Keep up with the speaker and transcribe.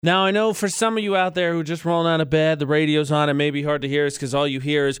Now, I know for some of you out there who just rolling out of bed, the radio's on, it may be hard to hear us because all you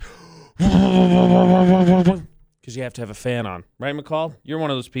hear is because you have to have a fan on. Right, McCall? You're one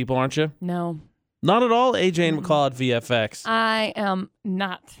of those people, aren't you? No. Not at all? AJ and McCall at VFX. I am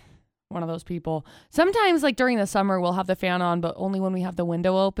not one of those people. Sometimes, like during the summer, we'll have the fan on, but only when we have the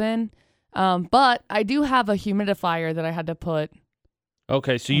window open. But I do have a humidifier that I had to put.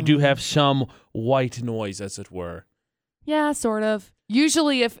 Okay, so you do have some white noise, as it were. Yeah, sort of.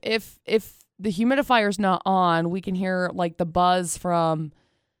 Usually, if the humidifier's not on, we can hear like the buzz from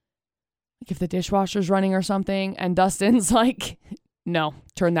like if the dishwasher's running or something, and Dustin's like, "No,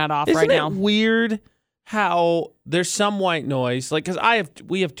 turn that off right now." Isn't it weird how there's some white noise? Like, because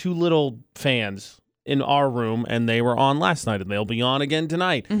we have two little fans in our room, and they were on last night, and they'll be on again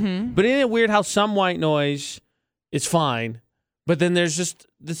tonight. Mm-hmm. But isn't it weird how some white noise is fine, but then there's just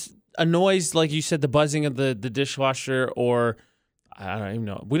a noise, like you said, the buzzing of the dishwasher, or I don't even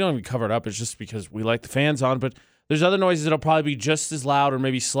know. We don't even cover it up. It's just because we like the fans on. But there's other noises that'll probably be just as loud or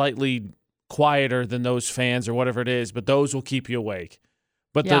maybe slightly quieter than those fans or whatever it is. But those will keep you awake.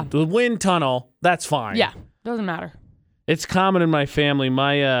 But the wind tunnel, that's fine. Yeah, doesn't matter. It's common in my family.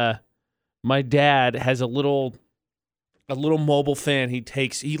 My dad has a little mobile fan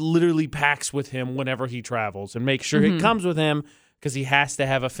he literally packs with him whenever he travels and makes sure it comes with him because he has to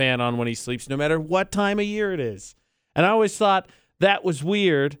have a fan on when he sleeps no matter what time of year it is. And I always thought that was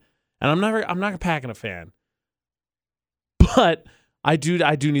weird, and I'm not packing a fan. But I do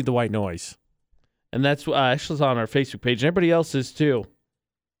need the white noise. And that's actually on our Facebook page, and everybody else is too.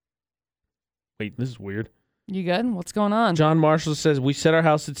 Wait, this is weird. You good? What's going on? John Marshall says we set our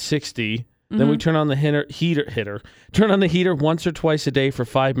house at 60. Then we turn on the turn on the heater once or twice a day for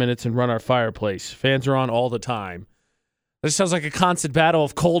 5 minutes and run our fireplace. Fans are on all the time. This sounds like a constant battle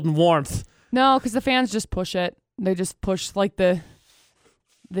of cold and warmth. No, because the fans just push it. They just push like the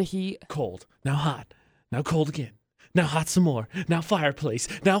heat. Cold, now hot, now cold again. Now hot some more. Now fireplace.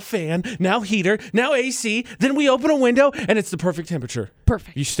 Now fan. Now heater. Now AC. Then we open a window and it's the perfect temperature.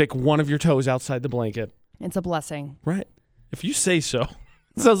 Perfect. You stick one of your toes outside the blanket. It's a blessing. Right. If you say so.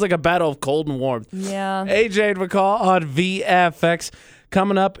 Sounds like a battle of cold and warmth. Yeah. AJ and McCall on VFX.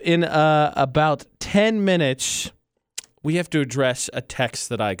 Coming up in about 10 minutes, we have to address a text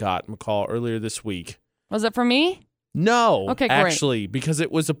that I got, McCall, earlier this week. Was it from me? No. Okay, great. Actually, because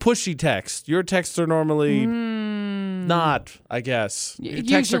it was a pushy text. Your texts are normally not, I guess. Your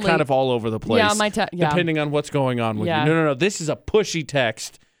texts are kind of all over the place. Yeah, depending on what's going on with you. No. This is a pushy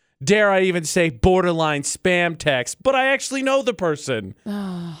text. Dare I even say borderline spam text, but I actually know the person.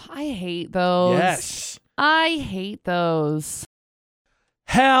 Oh, I hate those. Yes. I hate those.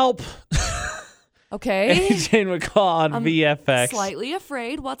 Help. Okay. AJ and McCall on VFX. Slightly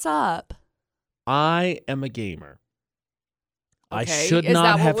afraid. What's up? I am a gamer. Okay. I should Is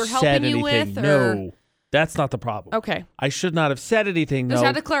not that have what we're said helping you anything. with, or? No, that's not the problem. Okay. I should not have said anything, Just though,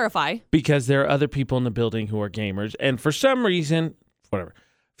 had to clarify. because there are other people in the building who are gamers, and for some reason, whatever.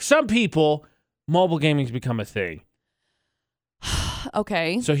 For some people, mobile gaming's become a thing.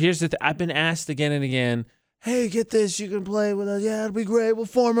 Okay. So here's the thing. I've been asked again and again, hey, get this, you can play with us. Yeah, it'll be great. We'll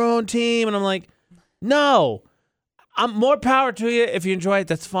form our own team. And I'm like, no. I'm more power to you. If you enjoy it,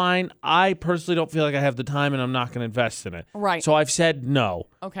 that's fine. I personally don't feel like I have the time, and I'm not going to invest in it. Right. So I've said no.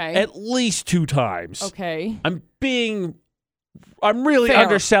 Okay. At least 2 times. Okay. I'm really Fair.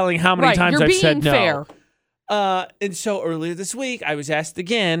 underselling how many times You're I've said no. fair. And so earlier this week, I was asked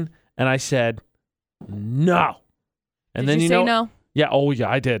again, and I said no. And Did then you say know, no? Yeah. Oh, yeah,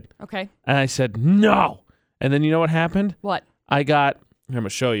 I did. Okay. And I said no. And then you know what happened? What? I'm going to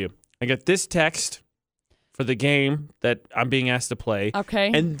show you. I got this text for the game that I'm being asked to play. Okay.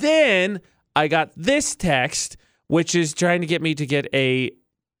 And then I got this text, which is trying to get me to get a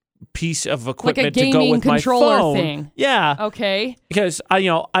piece of equipment to go with my controller phone. Thing. Yeah. Okay. Because I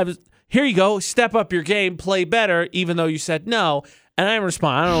was here you go, step up your game, play better, even though you said no. And I didn't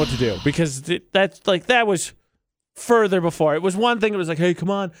respond. I don't know what to do because that was further before. It was one thing. It was like, hey, come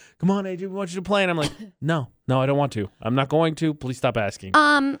on, AJ, we want you to play. And I'm like, no, I don't want to. I'm not going to. Please stop asking.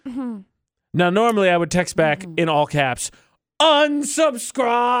 Now, normally I would text back in all caps,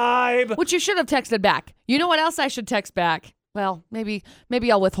 unsubscribe. Which you should have texted back. You know what else I should text back? Well, maybe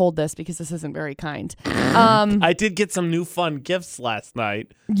I'll withhold this because this isn't very kind. I did get some new fun gifts last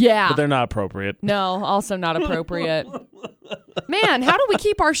night. Yeah. But they're not appropriate. No, also not appropriate. Man, how do we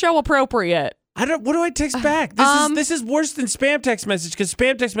keep our show appropriate? What do I text back? This is worse than spam text message because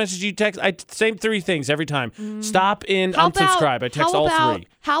spam text message you text same 3 things every time. Stop in unsubscribe. I text all 3.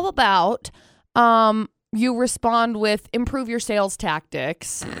 How about you respond with improve your sales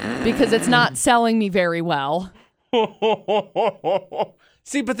tactics because it's not selling me very well.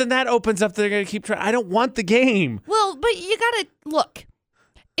 See, but then that opens up. They're going to keep trying. I don't want the game. Well, but you got to look.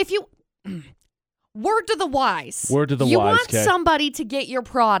 If you word to the wise. Word to the you wise. Want somebody to get your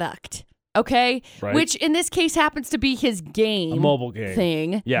product. Okay? Right. Which in this case happens to be his game. A mobile game.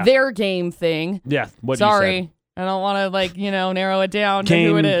 Thing. Yeah. Their game thing. Yeah. What Sorry. you said. I don't want to, narrow it down Game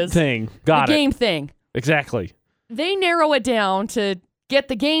to who it is. Thing. Got the it. Game thing. Exactly. They narrow it down to get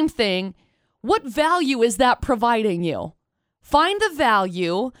the game thing. What value is that providing you? Find the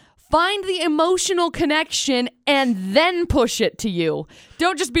value, find the emotional connection, and then push it to you.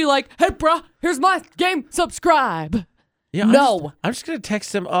 Don't just be like, hey, bruh, here's my game, subscribe. Yeah, no. I'm just going to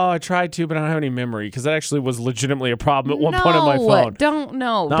text them, I tried to, but I don't have any memory, because that actually was legitimately a problem at one point on my phone.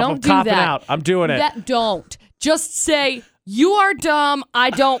 Don't do copping that. out. I'm doing it. Don't. Just say, you are dumb,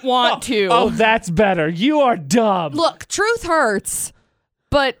 I don't want to. Oh, that's better. You are dumb. Look, truth hurts,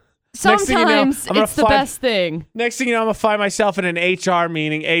 but sometimes it's the best thing. Next thing you know, I'm going to find myself in an HR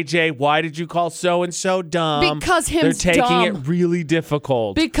meeting. AJ, why did you call so-and-so dumb? Because him's They're taking dumb. it really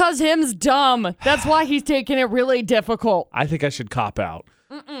difficult. Because him's dumb. That's why he's taking it really difficult. I think I should cop out.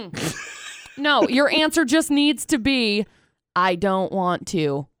 No, your answer just needs to be, I don't want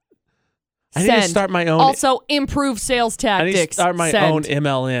to. I need to start my own. Also, improve sales tactics. I need to start my Send. own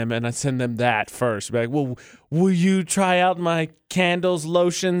MLM, and I send them that first. Be like, well, will you try out my candles,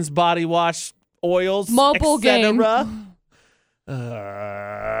 lotions, body wash, oils, mobile game?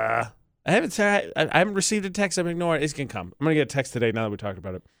 I haven't received a text. I'm ignoring it. It's gonna come. I'm gonna get a text today. Now that we talked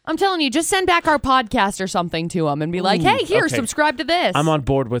about it, I'm telling you, just send back our podcast or something to him and be like, hey, here, subscribe to this. I'm on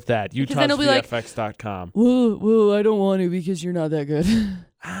board with that. Like, UtahsVFX.com. whoa, I don't want to because you're not that good.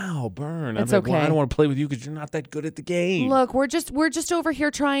 Ow, burn. It's okay. okay. I don't want to play with you because you're not that good at the game. Look, we're just over here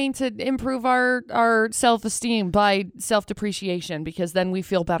trying to improve our self-esteem by self-depreciation because then we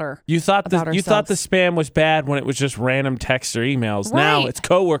feel better. You thought the ourselves. spam was bad when it was just random texts or emails. Right. Now it's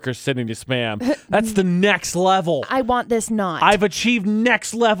coworkers sending you spam. That's the next level. I want this not. I've achieved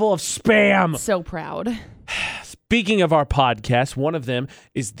next level of spam. So proud. Speaking of our podcast, one of them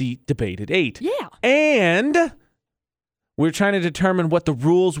is the Debate at 8. Yeah. And we're trying to determine what the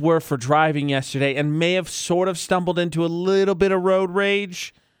rules were for driving yesterday and may have sort of stumbled into a little bit of road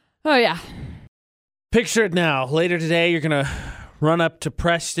rage. Oh, yeah. Picture it now. Later today, you're going to run up to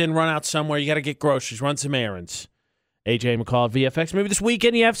Preston, run out somewhere. You got to get groceries, run some errands. AJ McCall at VFX. Maybe this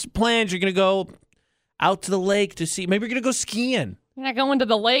weekend you have some plans. You're going to go out to the lake to see. Maybe you're going to go skiing. You're not going to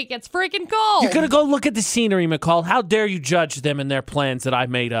the lake. It's freaking cold. You're going to go look at the scenery, McCall. How dare you judge them and their plans that I've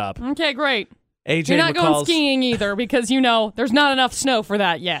made up? Okay, great. AJ You're not McCall's, going skiing either because, there's not enough snow for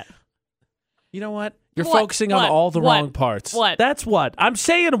that yet. You know what? You're What? focusing on What? all the What? wrong parts. What? That's what. I'm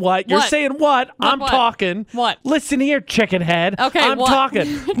saying what. You're What? saying what. I'm What? talking. What? Listen here, chicken head. Okay, I'm what?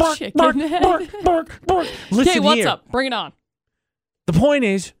 talking. Bark, Chicken bark, head. bark, bark, bark. Listen Okay, what's here. up? Bring it on. The point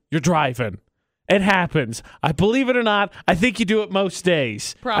is, you're driving. It happens. I believe it or not, I think you do it most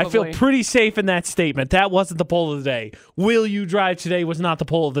days. Probably. I feel pretty safe in that statement. That wasn't the poll of the day. Will you drive today was not the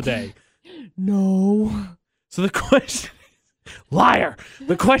poll of the day. No. So the question, liar.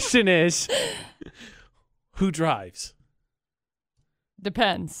 The question is, who drives?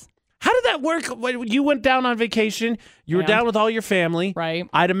 Depends. How did that work? When you went down on vacation, you were Yeah. down with all your family. Right.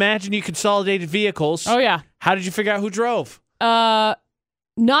 I'd imagine you consolidated vehicles. Oh, yeah. How did you figure out who drove?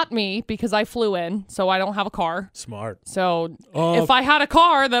 Not me because I flew in, so I don't have a car. Smart. So Oh. if I had a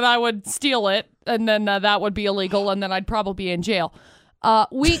car, then I would steal it, and then that would be illegal, and then I'd probably be in jail.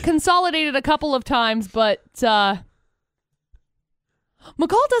 We consolidated a couple of times, but McCall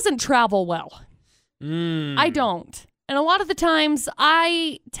doesn't travel well. I don't. And a lot of the times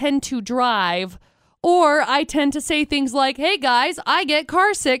I tend to drive, or I tend to say things like, hey guys, I get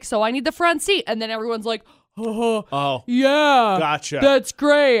car sick, so I need the front seat. And then everyone's like, Oh. yeah. Gotcha. That's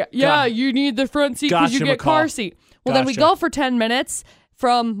great. Yeah, you need the front seat because you Gotcha, get McCall. car seat. Well, then we Gotcha. go for 10 minutes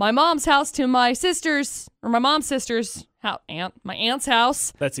from my mom's house to my sister's, or my mom's sister's my aunt's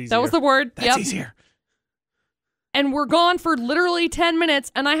house. That's easier. That was the word. That's easier. And we're gone for literally 10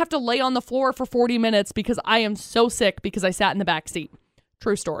 minutes, and I have to lay on the floor for 40 minutes because I am so sick because I sat in the back seat.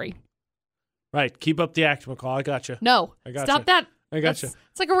 True story. Right. Keep up the act, McCall. I got you. No. I gotcha. Stop that. I got you.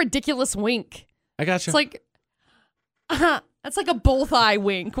 It's like a ridiculous wink. I got you. It's like, that's like a both eye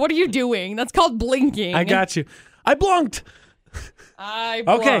wink. What are you doing? That's called blinking. I got you. I blunked. I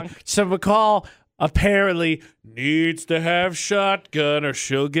Okay. blunked. So McCall apparently needs to have shotgun or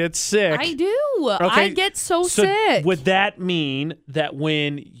she'll get sick. I do. Okay, I get so sick. Would that mean that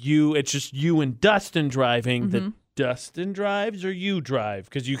when it's just you and Dustin driving, that Dustin drives or you drive?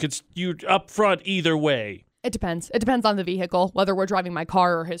 Because you're up front either way. It depends. It depends on the vehicle, whether we're driving my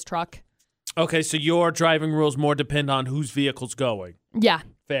car or his truck. Okay, so your driving rules more depend on whose vehicle's going. Yeah.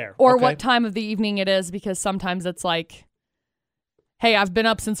 Fair. Or okay. what time of the evening it is, because sometimes it's like, hey, I've been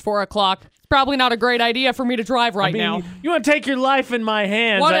up since 4 o'clock. It's probably not a great idea for me to drive right now. You want to take your life in my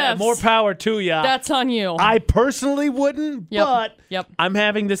hands. What ifs? More power to you. That's on you. I personally wouldn't, but Yep. I'm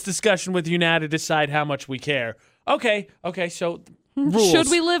having this discussion with you now to decide how much we care. Okay, so rules. Should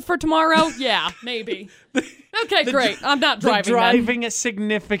we live for tomorrow? Yeah, maybe. Okay, great. I'm not driving. The driving a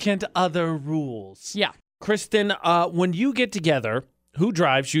significant other rules. Yeah. Kristen, when you get together, who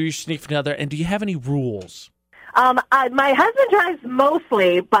drives? You, your significant other, and do you have any rules? My husband drives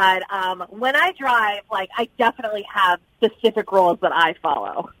mostly, but when I drive, I definitely have specific rules that I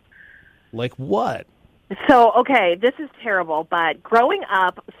follow. Like what? So, okay, this is terrible, but growing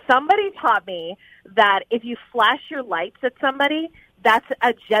up, somebody taught me that if you flash your lights at somebody, that's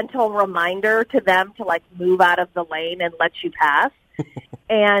a gentle reminder to them to, move out of the lane and let you pass.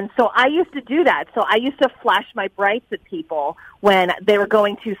 And so I used to do that. So I used to flash my brights at people when they were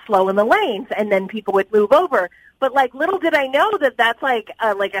going too slow in the lanes, and then people would move over. But, little did I know that that's,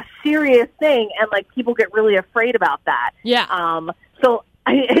 a serious thing, and, people get really afraid about that. Yeah. So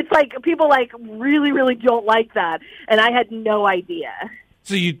it's people, really, really don't like that, and I had no idea.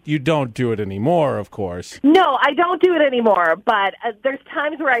 So you don't do it anymore, of course. No, I don't do it anymore, but there's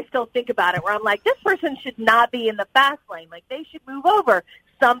times where I still think about it, where I'm like, this person should not be in the fast lane. They should move over.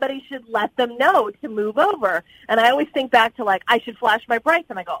 Somebody should let them know to move over. And I always think back to, I should flash my brights,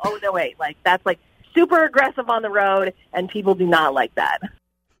 and I go, oh, no, wait, that's, super aggressive on the road, and people do not like that.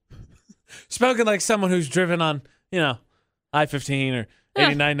 Spoken like someone who's driven on, I-15 or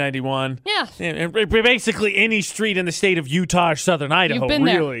 8991. Yeah. And basically any street in the state of Utah or southern Idaho, You've been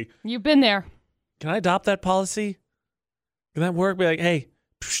really. there. You've been there. Can I adopt that policy? Can that work? Be like, hey,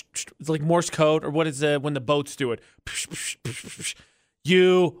 it's like Morse code, or what is when the boats do it?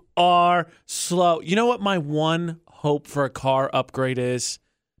 You are slow. You know what my one hope for a car upgrade is?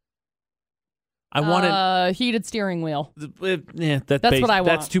 I want a heated steering wheel. That's what I want.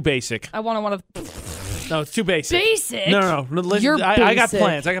 That's too basic. I want one of. No, it's too basic. Basic? No. Listen, You're I got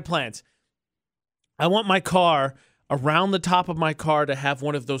basic. plans. I want my car, around the top of my car, to have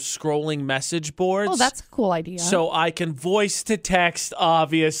one of those scrolling message boards. Oh, that's a cool idea. So I can voice to text,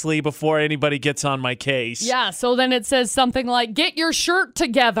 obviously, before anybody gets on my case. Yeah, so then it says something like, get your shirt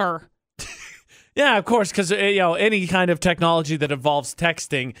together. Yeah, of course, because any kind of technology that involves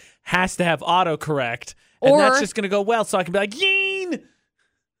texting has to have autocorrect. And that's just going to go well, so I can be like, Yeen!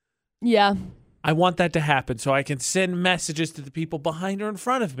 Yeah. I want that to happen so I can send messages to the people behind or in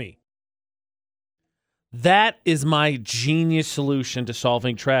front of me. That is my genius solution to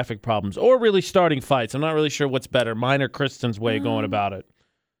solving traffic problems, or really starting fights. I'm not really sure what's better, mine or Kristen's way of going about it.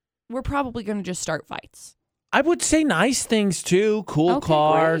 We're probably going to just start fights. I would say nice things, too. Cool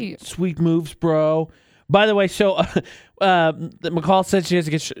car. Great. Sweet moves, bro. By the way, so McCall said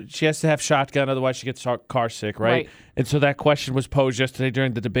she has to have shotgun, otherwise she gets car sick, right? And so that question was posed yesterday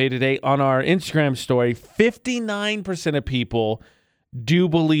during the debate today on our Instagram story. 59% of people do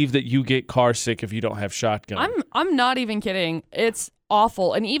believe that you get car sick if you don't have shotgun. I'm not even kidding. It's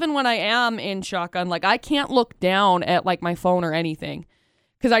awful. And even when I am in shotgun, I can't look down at my phone or anything.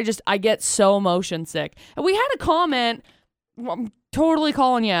 Because I get so motion sick. And we had a comment, I'm totally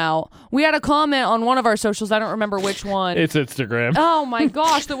calling you out. We had a comment on one of our socials, I don't remember which one. It's Instagram. Oh my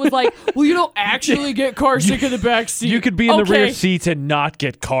gosh, that was like, well, you don't actually get car sick in the back seat. You could be in the rear seats and not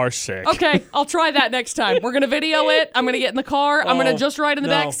get car sick. Okay, I'll try that next time. We're going to video it. I'm going to get in the car. I'm going to just ride in the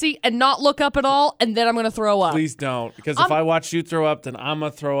back seat and not look up at all, and then I'm going to throw up. Please don't, because if I watch you throw up, then I'm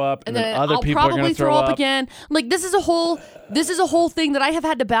going to throw up, and then other I'll people are going to throw up again. This is a whole thing that I have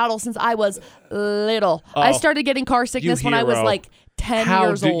had to battle since I was little. I started getting car sickness when I was 10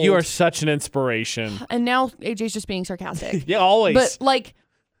 years old. You are such an inspiration. And now AJ's just being sarcastic. Yeah, always. But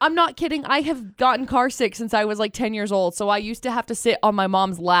I'm not kidding. I have gotten car sick since I was 10 years old. So I used to have to sit on my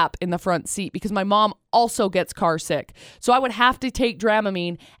mom's lap in the front seat because my mom also gets car sick. So I would have to take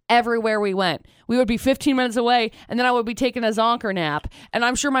Dramamine everywhere we went. We would be 15 minutes away, and then I would be taking a zonker nap. And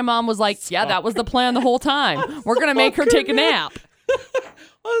I'm sure my mom was like, yeah, that was the plan the whole time. We're going to make her take a nap.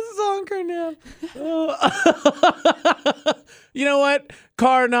 A zonker nap. You know what?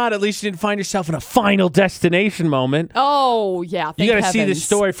 Car or not, at least you didn't find yourself in a final destination moment. Oh, yeah. You got to see this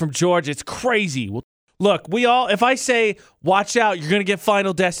story from George. It's crazy. Look, if I say, watch out, you're going to get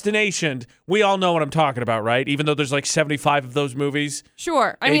Final Destination, we all know what I'm talking about, right? Even though there's 75 of those movies.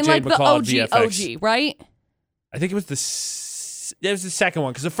 Sure. I mean, McCall the OG, right? I think it was the second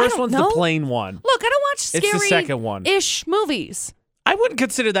one, because the first one's the plain one. Look, I don't watch scary-ish It's the second one. movies. I wouldn't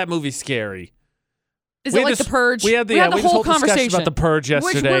consider that movie scary. Is it like The Purge? We had the whole conversation about The Purge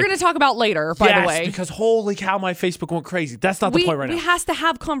yesterday. Which we're going to talk about later, by the way. Because holy cow, my Facebook went crazy. That's not the point right now. We has to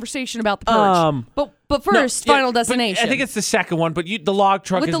have conversation about The Purge. But first, Final Destination. I think it's the second one, but the log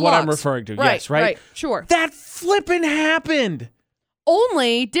truck is what I'm referring to. Right, yes, right? Right, sure. That flipping happened.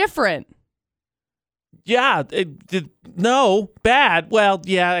 Only different. Yeah, no, bad. Well,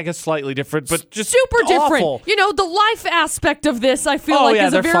 yeah, I guess slightly different, but just super different. Awful. You know, the life aspect of this, I feel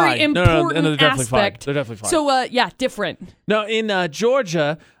is a very important they're definitely aspect. Fine. They're definitely fine. So, different. No, in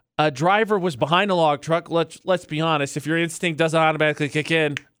Georgia, a driver was behind a log truck. Let's be honest. If your instinct doesn't automatically kick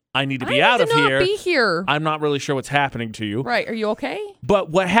in, I need to be out of here. I need to not be here. I'm not really sure what's happening to you. Right. Are you okay? But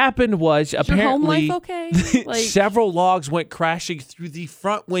what happened was apparently your home life okay? Several logs went crashing through the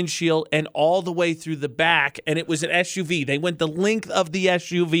front windshield and all the way through the back, and it was an SUV. They went the length of the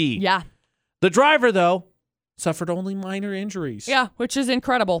SUV. Yeah. The driver, though, suffered only minor injuries. Yeah, which is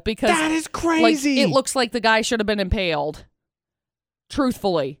incredible because that is crazy. It looks like the guy should have been impaled.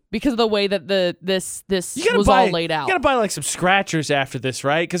 Truthfully, because of the way that this was all laid out. You got to buy like some scratchers after this,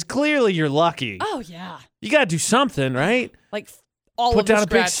 right? Because clearly you're lucky. Oh, yeah. You got to do something, right? Like all Put of the down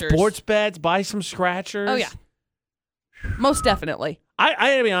scratchers. a big sports beds, buy some scratchers. Oh, yeah. Most definitely. I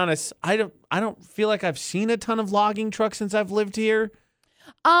gotta be honest, I don't feel like I've seen a ton of logging trucks since I've lived here.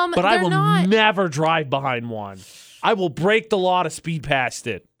 But I will never drive behind one. I will break the law to speed past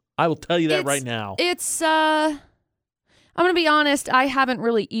it. I will tell you that right now. I'm going to be honest, I haven't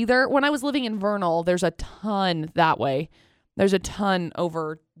really either. When I was living in Vernal, there's a ton that way. There's a ton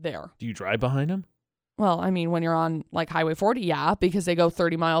over there. Do you drive behind them? Well, I mean, when you're on like Highway 40, yeah, because they go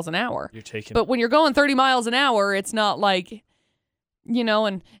 30 miles an hour. But when you're going 30 miles an hour, it's not like, you know,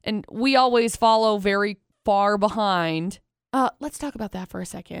 and we always follow very far behind. Let's talk about that for a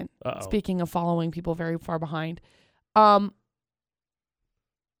second. Uh-oh. Speaking of following people very far behind.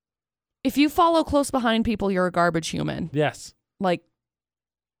 If you follow close behind people, you're a garbage human. Yes. Like,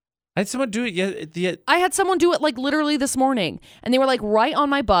 I had someone do it. I had someone do it like literally this morning, and they were like right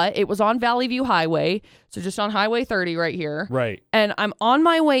on my butt. It was on Valley View Highway, so just on Highway 30 right here. Right. And I'm on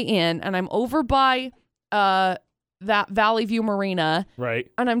my way in, and I'm over by that Valley View Marina. Right.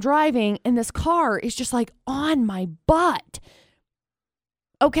 And I'm driving, and this car is just like on my butt.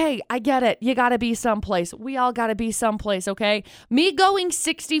 Okay, I get it. You got to be someplace. We all got to be someplace, okay? Me going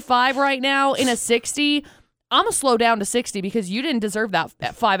 65 right now in a 60, I'm going to slow down to 60 because you didn't deserve that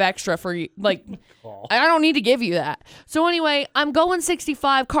 5 extra for you. Like, I don't need to give you that. So anyway, I'm going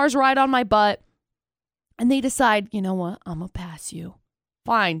 65, car's right on my butt, and they decide, you know what? I'm going to pass you.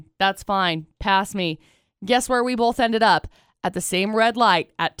 Fine, that's fine. Pass me. Guess where we both ended up? At the same red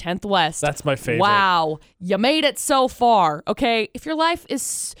light at 10th West. That's my favorite. Wow. You made it so far. Okay. If you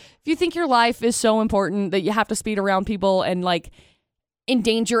think your life is so important that you have to speed around people and like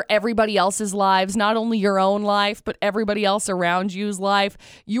endanger everybody else's lives, not only your own life, but everybody else around you's life,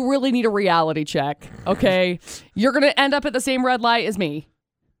 you really need a reality check. Okay. You're going to end up at the same red light as me.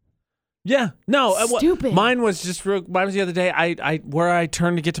 Yeah, no. Stupid. Mine was the other day. I where I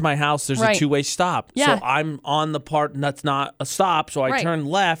turn to get to my house. There's a 2-way stop. Yeah. So I'm on the part that's not a stop. So I turn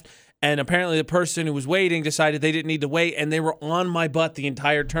left, and apparently the person who was waiting decided they didn't need to wait, and they were on my butt the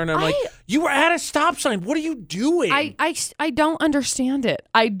entire turn. I'm like, you were at a stop sign. What are you doing? I don't understand it.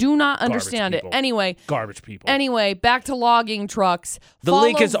 I do not understand it. Anyway, garbage people. Anyway, back to logging trucks. The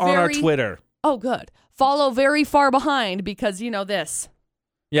link is on our Twitter. Oh, good. Follow very far behind because you know this.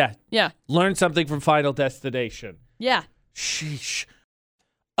 Yeah. Yeah. Learn something from Final Destination. Yeah. Sheesh.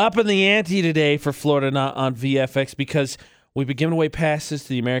 Up in the ante today for Florida Not on VFX because we've been giving away passes to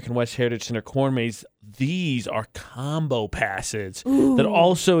the American West Heritage Center Corn Maze. These are combo passes that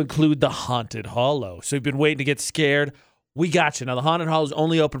also include the Haunted Hollow. So you've been waiting to get scared. We got you. Now, the Haunted Hollow is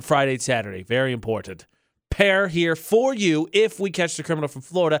only open Friday and Saturday. Very important. Pair here for you if we catch the criminal from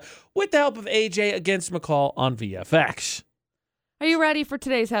Florida with the help of AJ against McCall on VFX. Are you ready for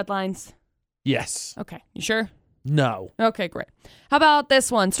today's headlines? Yes. Okay. You sure? No. Okay, great. How about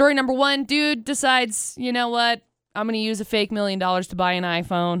this one? Story number 1, dude decides, you know what? I'm going to use a fake $1 million to buy an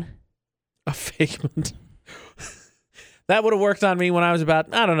iPhone. A fake $1 That would have worked on me when I was about,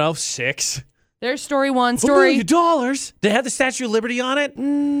 6. There's story 1. Story $1 million? They had the Statue of Liberty on it?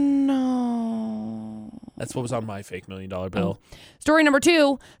 No. That's what was on my fake $1 million bill. Oh. Story number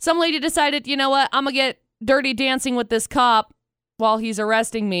 2. Some lady decided, you know what? I'm going to get dirty dancing with this cop while he's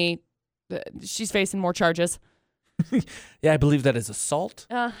arresting me. She's facing more charges. Yeah, I believe that is assault.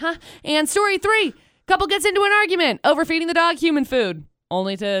 Uh-huh. And story 3. Couple gets into an argument over feeding the dog human food,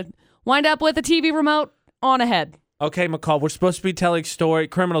 only to wind up with a TV remote on a head. Okay, McCall, we're supposed to be telling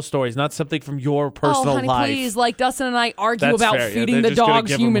criminal stories, not something from your personal honey, life. please. Like Dustin and I argue That's about fair. feeding They're the just gonna dogs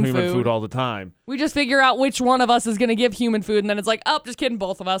give them human food all the time. We just figure out which one of us is going to give human food, and then it's like, oh, just kidding,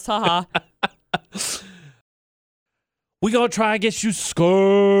 both of us. Haha. We gonna try and get you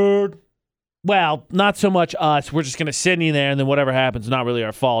scared. Well, not so much us. We're just going to sit in there, and then whatever happens is not really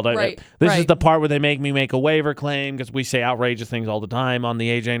our fault. This is the part where they make me make a waiver claim because we say outrageous things all the time on the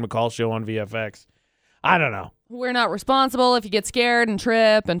AJ and McCall Show on VFX. I don't know. We're not responsible if you get scared and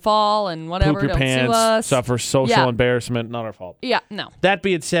trip and fall and whatever. Poop your Don't pants, sue us. suffer social embarrassment. Not our fault. Yeah, no. That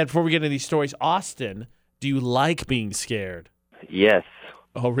being said, before we get into these stories, Austin, do you like being scared? Yes.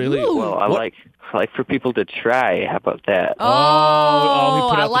 Oh, really? Ooh. Well, I like for people to try. How about that? He put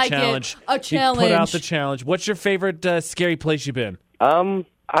out I like the challenge. it. A challenge. He put out the challenge. What's your favorite scary place you've been? I don't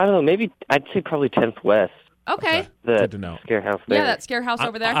know. Maybe I'd say probably 10th West. Okay. The Good to know. scare house there. Yeah, that scare house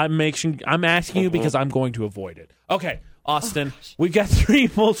over there. I'm asking you because I'm going to avoid it. Okay, Austin, we've got 3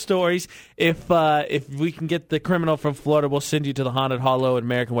 full stories. If we can get the criminal from Florida, we'll send you to the Haunted Hollow at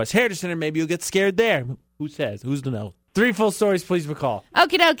American West Heritage Center. Maybe you'll get scared there. Who says? Who's to know? 3 full stories, please, McCall.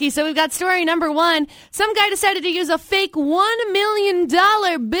 Okie dokie. So we've got story number 1. Some guy decided to use a fake $1 million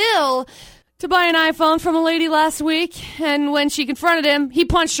bill to buy an iPhone from a lady last week. And when she confronted him, he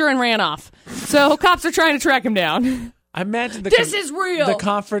punched her and ran off. So cops are trying to track him down. I imagine This is real. Wow.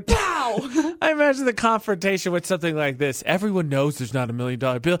 I imagine the confrontation with something like this. Everyone knows there's not $1 million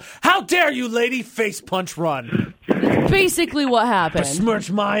bill. How dare you, lady? Face punch, run. Basically what happened.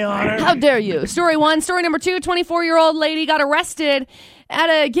 Besmirch my honor. How dare you? Story 1. Story number 2, 24-year-old lady got arrested at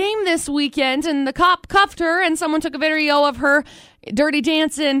a game this weekend, and the cop cuffed her, and someone took a video of her dirty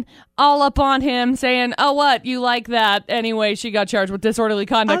dancing all up on him, saying, oh, what? You like that? Anyway, she got charged with disorderly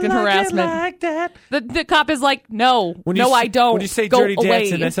conduct and harassment. Like that. The cop is like, no, I don't. When you say Go dirty away.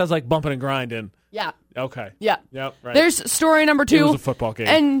 dancing, that sounds like bumping and grinding. Yeah. Okay. Yeah. Yep, right. There's story number 2. It was a football game.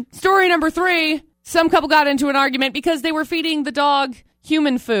 And story number 3, some couple got into an argument because they were feeding the dog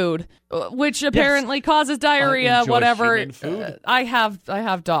human food, which apparently causes diarrhea, enjoy whatever. human food. I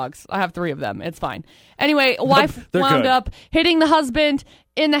have dogs. I have 3 of them. It's fine. Anyway, wife They're wound good. up hitting the husband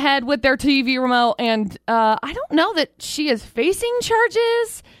in the head with their TV remote, and I don't know that she is facing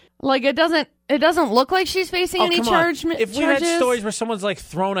charges. Like, it doesn't look like she's facing any charges. If we had stories where someone's like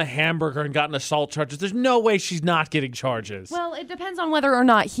thrown a hamburger and gotten assault charges, there's no way she's not getting charges. Well, it depends on whether or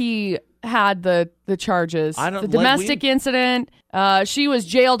not he had the charges. The domestic incident, she was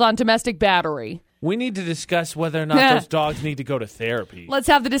jailed on domestic battery. We need to discuss whether or not those dogs need to go to therapy. Let's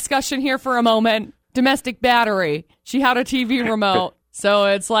have the discussion here for a moment. Domestic battery. She had a TV remote. So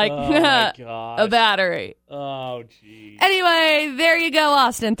it's like a battery. Oh, geez. Anyway, there you go,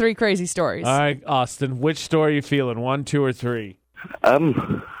 Austin. 3 crazy stories. All right, Austin, which story are you feeling? 1, 2, or 3? I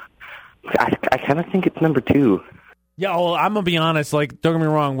kind of think it's number 2. Yeah, well, I'm going to be honest. Like, don't get me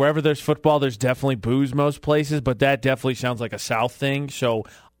wrong. Wherever there's football, there's definitely booze most places, but that definitely sounds like a South thing. So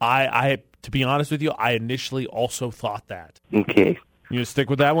I to be honest with you, I initially also thought that. Okay. You gonna stick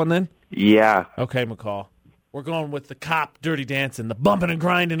with that one then? Yeah. Okay, McCall. We're going with the cop dirty dancing, the bumping and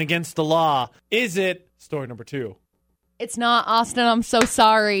grinding against the law. Is it story number 2? It's not, Austin. I'm so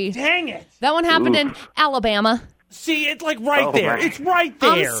sorry. Dang it. That one happened in Alabama. See, it's like right there. My. It's right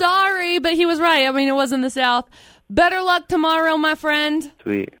there. I'm sorry, but he was right. I mean, it was in the South. Better luck tomorrow, my friend.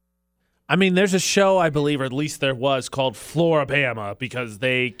 Sweet. I mean, there's a show, I believe, or at least there was, called Florabama because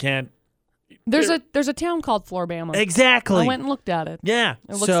they can't. There's a town called Florabama. Exactly. I went and looked at it. Yeah.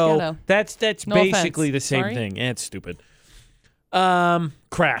 It looks so ghetto. that's No basically offense. the same Sorry? thing. It's stupid.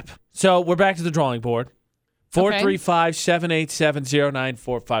 Crap. So we're back to the drawing board.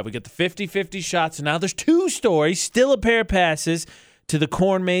 435-787-0945. We get the 50-50 shots, and now there's 2 stories, still a pair of passes to the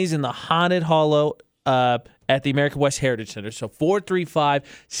Corn Maze and the Haunted Hollow at the American West Heritage Center. So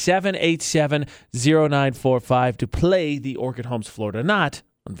 435-787-0945 to play the Orchid Homes Florida Knot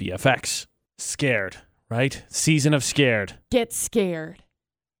on VFX. Scared, right? Season of Scared. Get scared.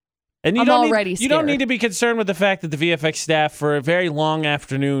 And you I'm don't already You don't scared. need to be concerned with the fact that the VFX staff, for a very long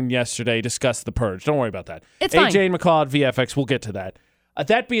afternoon yesterday, discussed The Purge. Don't worry about that. It's AJ fine. and McCall at VFX, we'll get to that.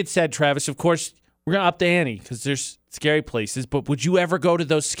 That being said, Travis, of course, we're going to up the ante because there's scary places, but would you ever go to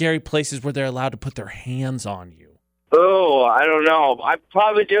those scary places where they're allowed to put their hands on you? Oh, I don't know. I'd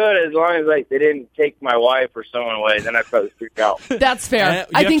probably do it as long as they didn't take my wife or someone away. Then I'd probably freak out. That's fair. You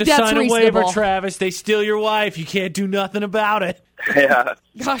I have think to that's sign reasonable. a waiver, Travis. They steal your wife. You can't do nothing about it. Yeah.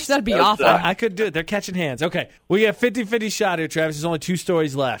 Gosh, that'd be That's, awful. I could do it. They're catching hands. Okay, we have 50-50 shot here, Travis. There's only 2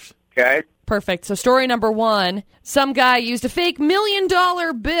 stories left. Okay. Perfect. So story number 1, some guy used a fake $1 million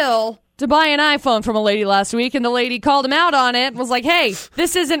bill to buy an iPhone from a lady last week, and the lady called him out on it, was like, hey,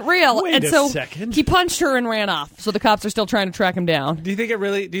 this isn't real. Wait and a so second. he punched her and ran off. So the cops are still trying to track him down. Do you think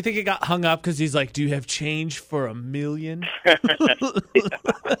it got hung up because he's like, do you have change for $1 million?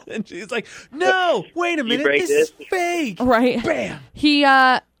 And she's like, no, wait a minute, this is fake. Right. Bam. He,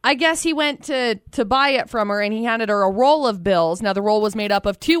 I guess he went to buy it from her, and he handed her a roll of bills. Now, the roll was made up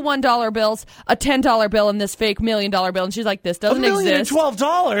of 2 $1 bills, a $10 bill, and this fake $1 million bill. And she's like, this doesn't exist.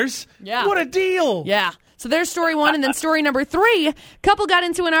 $1,012? Yeah. What a deal. Yeah. So there's story 1, and then story number 3. Couple got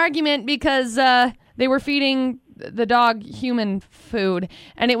into an argument because they were feeding the dog human food,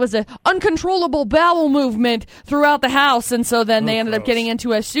 and it was an uncontrollable bowel movement throughout the house, and so then they ended up getting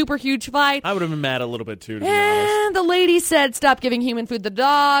into a super huge fight. I would have been mad a little bit too, to be honest. And the lady said, stop giving human food to the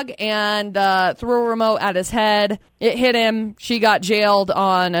dog, and threw a remote at his head. It hit him. She got jailed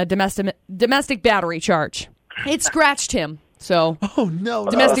on a domestic battery charge. It scratched him. So, oh no,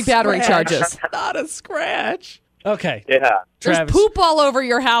 domestic battery charges. Not a scratch. Okay. Yeah. There's Travis. poop all over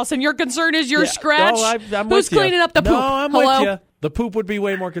your house, and your concern is your scratch? No, I'm Who's with you. cleaning up the poop? No, I'm Hello? with you. The poop would be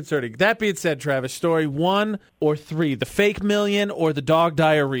way more concerning. That being said, Travis, story 1 or 3, the fake $1 million or the dog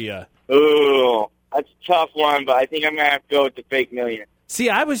diarrhea? Ooh, that's a tough one, but I think I'm going to have to go with the fake $1 million.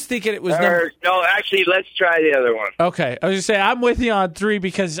 See, I was thinking it was... No, actually, let's try the other one. Okay, I was just saying, I'm with you on 3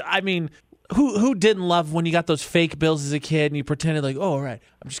 because, I mean... Who didn't love when you got those fake bills as a kid and you pretended like, oh, all right,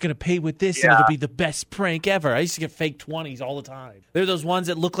 I'm just going to pay with this and it'll be the best prank ever. I used to get fake 20s all the time. They're those ones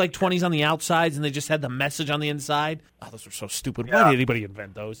that look like 20s on the outsides and they just had the message on the inside. Oh, those were so stupid. Why did anybody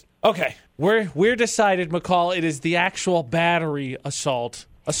invent those? Okay, we're decided, McCall. It is the actual battery assault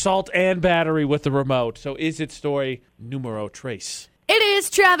and battery with the remote. So is it story numero tres? It is,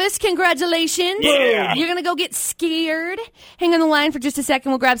 Travis. Congratulations. Yeah. You're going to go get scared. Hang on the line for just a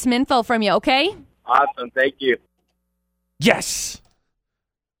second. We'll grab some info from you, okay? Awesome. Thank you. Yes.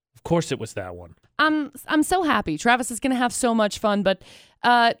 Of course it was that one. I'm so happy. Travis is going to have so much fun. But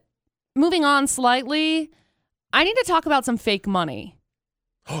moving on slightly, I need to talk about some fake money.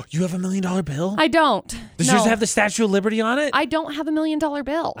 Oh, you have $1 million bill? I don't. Does yours have the Statue of Liberty on it? I don't have $1 million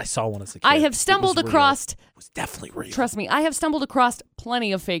bill. I saw one as a kid. I have stumbled across... It was definitely real. Trust me, I have stumbled across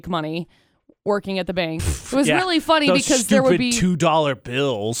plenty of fake money working at the bank. It was Yeah, really funny those because there would be... $2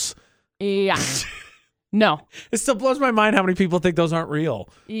 bills. Yeah. No. It still blows my mind how many people think those aren't real.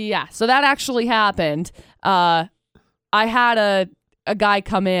 Yeah, so that actually happened. I had a guy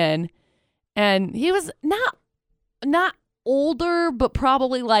come in, and he was not older, but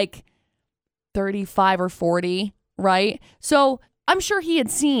probably like 35 or 40, right? So I'm sure he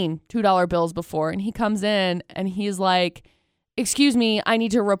had seen $2 bills before, and he comes in and he's like, excuse me, I need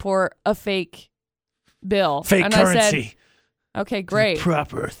to report a fake bill. Fake and currency. I said, okay, great.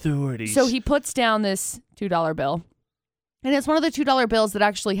 Proper authorities. So he puts down this $2 bill, and it's one of the $2 bills that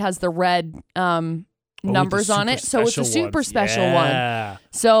actually has the red numbers on it. So it's a super special one.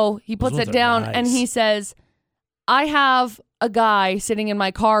 So he puts it down and he says, I have a guy sitting in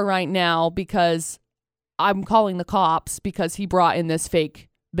my car right now because I'm calling the cops because he brought in this fake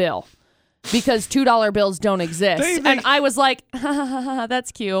bill because $2 bills don't exist. And I was like,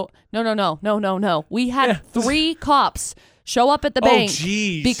 that's cute. No. We had 3 cops show up at the bank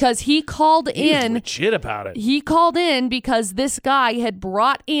because he called in. Legit about it. He called in because this guy had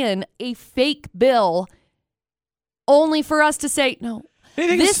brought in a fake bill only for us to say, no,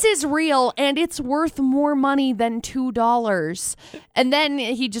 this is real and it's worth more money than $2. And then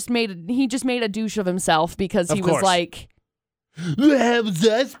he just made a douche of himself because he was like, how was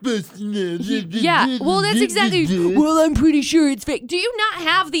I supposed to know? yeah, well, that's exactly. Well, I'm pretty sure it's fake. Do you not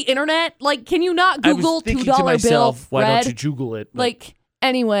have the internet? Like, can you not Google $2 bill? Why don't you Google it? Like,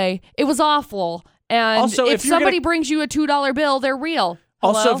 anyway, it was awful. And Also, if somebody brings you a $2 bill, they're real.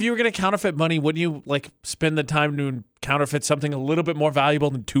 Hello? Also, if you were going to counterfeit money, wouldn't you like spend the time to counterfeit something a little bit more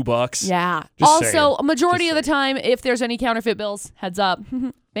valuable than $2? Yeah. Just also, saying. a majority of the time, if there's any counterfeit bills, heads up,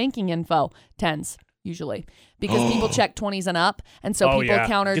 banking info, 10s usually, because people check 20s and up, and so people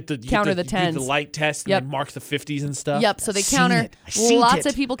counter the 10s. You do the light test and then mark the 50s and stuff. Yep. So they counter. Lots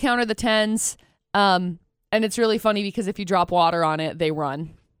of people counter the 10s, and it's really funny because if you drop water on it, they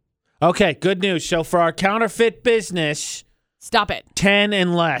run. Okay, good news. So for our counterfeit business. Stop it. 10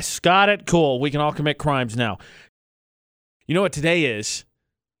 and less. Got it? Cool. We can all commit crimes now. You know what today is?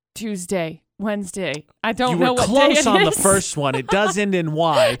 Tuesday. Wednesday. I don't know what day it is. You were close on the first one. It does end in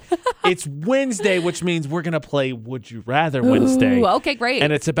Y. It's Wednesday, which means we're going to play Would You Rather Wednesday. Ooh, okay, great.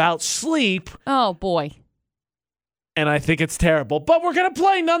 And it's about sleep. Oh, boy. And I think it's terrible. But we're going to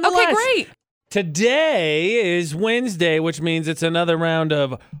play nonetheless. Okay, great. Today is Wednesday, which means it's another round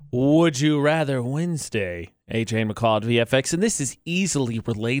of Would You Rather Wednesday. AJ and McCall at VFX, and this is easily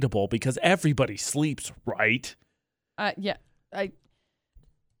relatable because everybody sleeps, right? Yeah.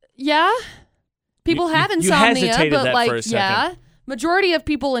 People have insomnia, hesitated but that like, for a second. yeah, majority of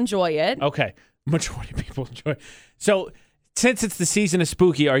people enjoy it. Okay, majority of people enjoy it. So, since it's the season of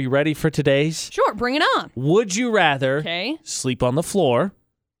spooky, are you ready for today's? Sure, bring it on. Would you rather Okay. sleep on the floor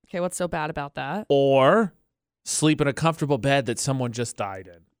Okay, what's so bad about that? or sleep in a comfortable bed that someone just died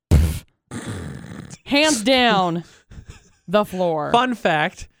in? Hands down, the floor. Fun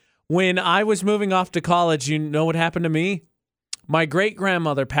fact, when I was moving off to college, you know what happened to me? My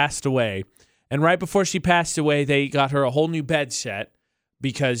great-grandmother passed away, and right before she passed away, they got her a whole new bed set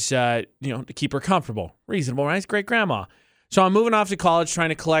because, to keep her comfortable. Reasonable, right? It's great-grandma. So I'm moving off to college, trying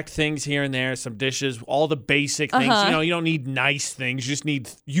to collect things here and there, some dishes, all the basic things. You don't need nice things. You just need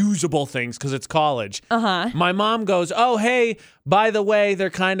usable things because it's college. My mom goes, oh, hey, by the way, they're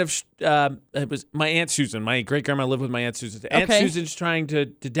kind of, it was my Aunt Susan. My great-grandma lived with my Aunt Susan. Aunt Susan's trying to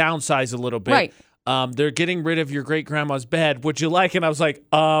downsize a little bit. Right. They're getting rid of your great-grandma's bed. Would you like it? And I was like,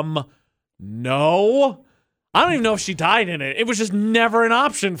 no. I don't even know if she died in it. It was just never an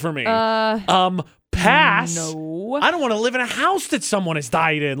option for me. Pass. No. I don't want to live in a house that someone has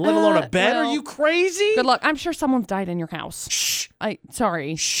died in, let alone a bed. well, Are you crazy? Good luck. I'm sure someone's died in your house. Shh.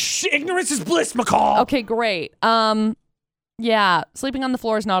 Sorry. Shh. Ignorance is bliss, McCall. Okay, great. Yeah, sleeping on the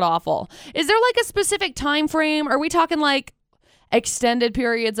floor is not awful. Is there like a specific time frame? Are we talking like extended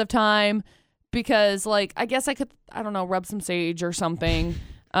periods of time? Because like, I guess I could, I don't know, rub some sage or something.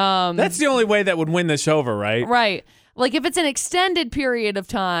 That's the only way that would win this over, right? Right. Like if it's an extended period of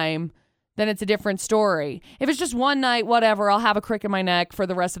time, then it's a different story. If it's just one night, whatever, I'll have a crick in my neck for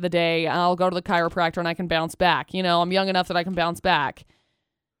the rest of the day. I'll go to the chiropractor and I can bounce back. You know, I'm young enough that I can bounce back.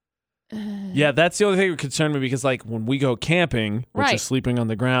 Yeah, that's the only thing that concerned me because, like, when we go camping, which is sleeping on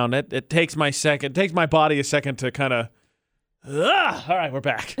the ground, it takes my body a second to kind of, all right, we're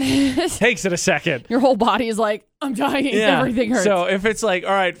back. Takes it a second. Your whole body is like, I'm dying. Yeah. Everything hurts. So if it's like,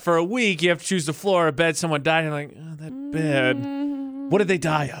 all right, for a week, you have to choose the floor or a bed, someone died, and you're like, oh, that bed. What did they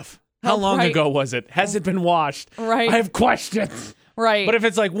die of? How long ago was it? Has it been washed? Right. I have questions. Right. But if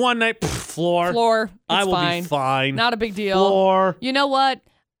it's like one night, floor, I will be fine. Not a big deal. Floor. You know what?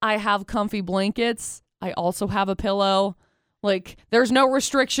 I have comfy blankets. I also have a pillow. Like, there's no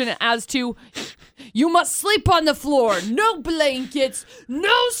restriction as to you must sleep on the floor. No blankets.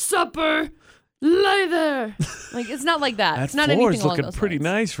 No supper. Lie there. Like, it's not like that. It's not floor anything is along looking those pretty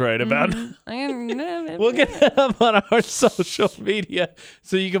lines. nice right about We'll We'll get it up on our social media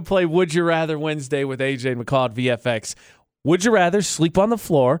so you can play Would You Rather Wednesday with AJ and McCall at VFX. Would you rather sleep on the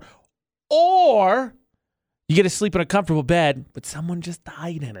floor or you get to sleep in a comfortable bed, but someone just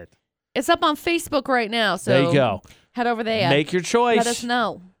died in it? It's up on Facebook right now, so There you go. head over there. Make your choice. Let us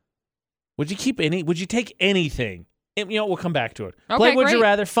know. Would you take anything? And, we'll come back to it. Okay, Play Would great. You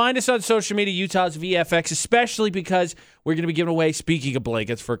Rather. Find us on social media, Utah's VFX, especially because we're going to be giving away, speaking of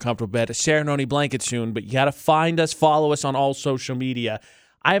blankets for a comfortable bed, a Serenoni blanket soon. But you got to find us, follow us on all social media.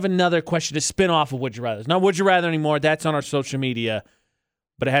 I have another question to spin off of Would You Rather. It's not Would You Rather anymore. That's on our social media,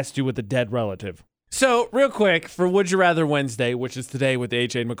 but it has to do with a dead relative. So, real quick, for Would You Rather Wednesday, which is today with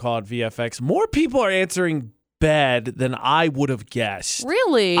AJ and McCall at VFX, more people are answering bed than I would have guessed.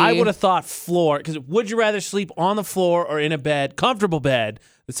 Really? I would have thought floor, because would you rather sleep on the floor or in a bed, comfortable bed,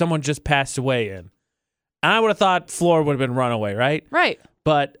 that someone just passed away in? And I would have thought floor would have been runaway, right? Right.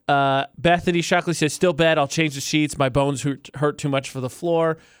 But Bethany Shockley says, still bed, I'll change the sheets. My bones hurt too much for the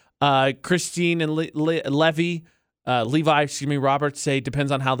floor. Christine and Levi, Robert say,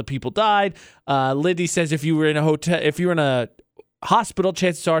 depends on how the people died. Lindy says, if you were in a hospital,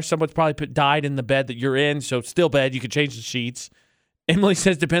 chances are someone's probably died in the bed that you're in, so still bed, you could change the sheets. Emily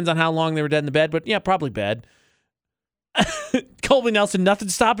says depends on how long they were dead in the bed, but yeah, probably bed. Colby Nelson,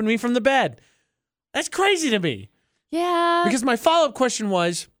 nothing's stopping me from the bed. That's crazy to me. Yeah. Because my follow-up question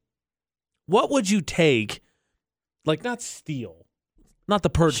was, what would you take, like not steal, not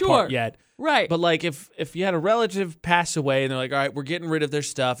the purge part yet, right? but like if you had a relative pass away and they're like, all right, we're getting rid of their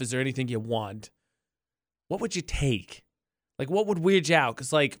stuff, is there anything you want? What would you take? Like, what would weird you out?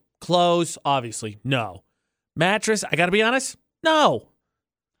 Because, like, clothes, obviously, no. Mattress, I got to be honest, no.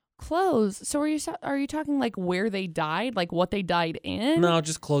 Clothes. So are you talking, like, where they died? Like, what they died in? No,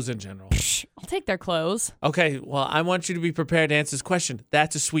 just clothes in general. I'll take their clothes. Okay, well, I want you to be prepared to answer this question.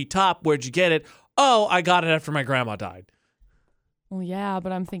 That's a sweet top. Where'd you get it? Oh, I got it after my grandma died. Well, yeah,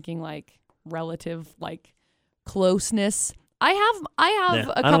 but I'm thinking, like, relative, like, closeness. I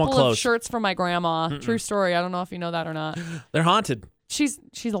have a couple of shirts from my grandma. True story. I don't know if you know that or not. They're haunted. she's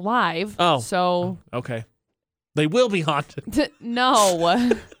alive. Oh. So. Okay. They will be haunted. No.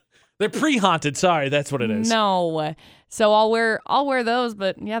 They're pre-haunted. Sorry, that's what it is. No. So I'll wear those,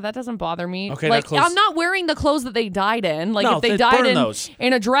 but yeah, that doesn't bother me. Okay, like that clothes- I'm not wearing the clothes that they died in. Like No, if they they died burn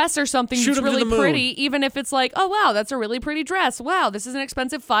in a dress or something Shoot that's 'em to really the moon. pretty, even if it's like, oh wow, that's a really pretty dress. Wow, this is an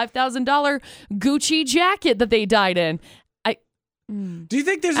expensive $5,000 Gucci jacket that they died in. Do you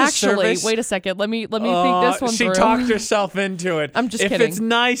think there's a Actually, service? wait a second. Let me think this one she through. talked herself into it. I'm just if kidding. If it's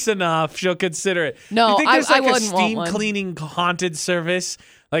nice enough, she'll consider it. No, you think there's I like a wouldn't want steam one. cleaning haunted service?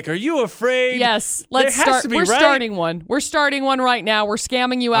 Like, are you afraid? Yes, There let's has start. to be, We're right? starting one. We're starting one right now. We're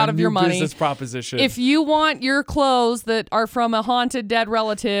scamming you out A of new your money. business proposition. If you want your clothes that are from a haunted dead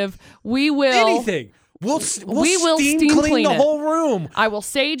relative, we will. Anything. We'll We will steam clean clean the it. whole room. I will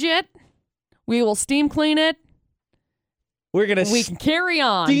sage it. We will steam clean it. We're going We to can carry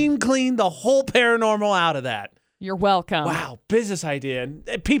on. steam clean the whole paranormal out of that. You're welcome. Wow, business idea.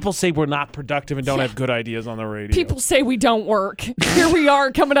 And people say we're not productive and don't have good ideas on the radio. People say we don't work. Here we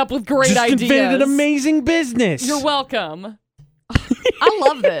are coming up with great just ideas. invented an amazing business. You're welcome. I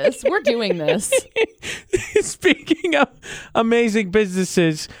love this. We're doing this. Speaking of amazing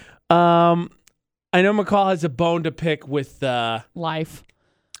businesses, I know McCall has a bone to pick with Life.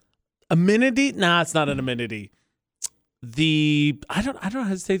 amenity. Nah, it's not an amenity. I don't know how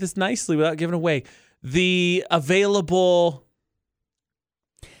to say this nicely without giving away. The available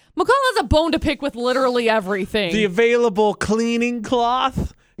McCall has a bone to pick with literally everything. the available cleaning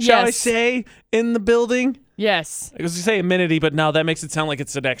cloth, shall I Yes. say, in the building. Yes. I was gonna say amenity, but no, that makes it sound like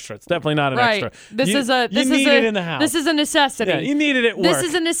it's an extra. It's definitely not an Right. extra. This You is a need it in the house. This is a necessity. Yeah, you need it at work. This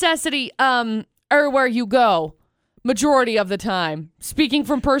is a necessity everywhere you go. Majority of the time. Speaking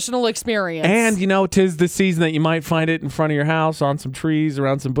from personal experience. And, you know, 'tis the season that you might find it in front of your house, on some trees,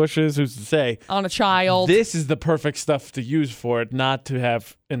 around some bushes. Who's to say? on a child. This is the perfect stuff to use for it, not to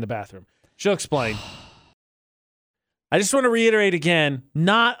have in the bathroom. She'll explain. I just want to reiterate again,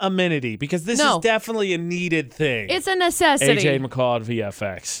 not amenity, because this is definitely a needed thing. It's a necessity. AJ McCall at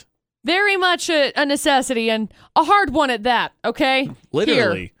VFX. Very much a necessity and a hard one at that, okay?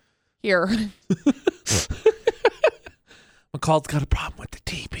 Literally. Here. McCall's got a problem with the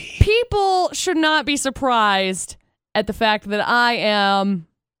TP. People should not be surprised at the fact that I am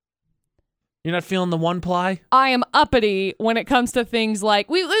You're not feeling the one ply? uppity when it comes to things like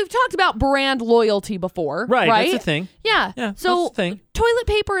we've talked about brand loyalty before, right? That's a thing. Yeah. Yeah, So that's a thing. toilet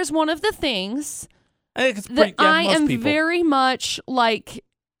paper is one of the things I think it's that I most am people. very much like.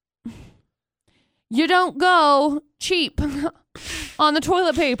 You don't go cheap on the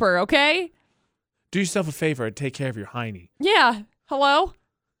toilet paper, okay? Do yourself a favor and take care of your hiney. Yeah. Hello?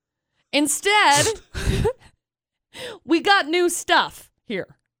 Instead, we got new stuff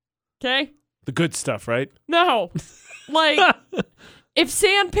here. Okay? The good stuff, right? No. Like, if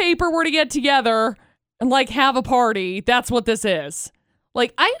sandpaper were to get together and, like, have a party, that's what this is.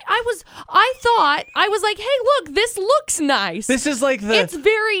 Like, I thought, I was like, hey, look, this looks nice. This is like It's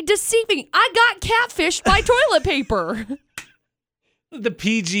very deceiving. I got catfished by toilet paper. the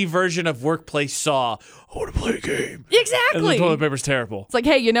PG version of Workplace Saw. I want to play a game. And Exactly. the toilet paper's terrible. It's like,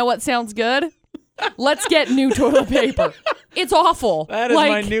 hey, you know what sounds good? Let's get new toilet paper. It's awful. That is like,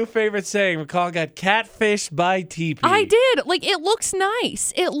 my new favorite saying. McCall got catfished by TP. I did. Like, it looks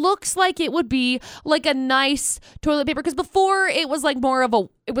nice. It looks like it would be like a nice toilet paper. Because before, it was like more of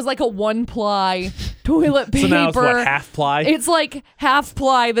it was like a one-ply toilet paper. So now it's what, half ply? It's like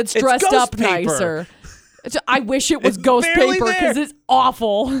half-ply that's It's dressed ghost up paper. nicer. I wish it was It's ghost barely paper because there. it's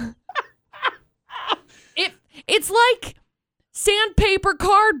awful. It's like sandpaper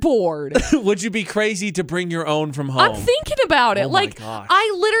cardboard. Would you be crazy to bring your own from home? I'm thinking about it. Oh my like gosh.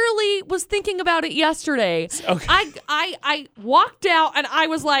 I literally was thinking about it yesterday. Okay. I walked out and I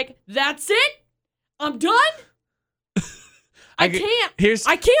was like, "That's it. I'm done. I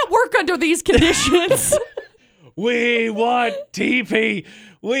can't work under these conditions." We want TP.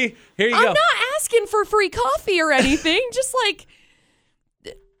 Here you I'm go. not asking for free coffee or anything. Just like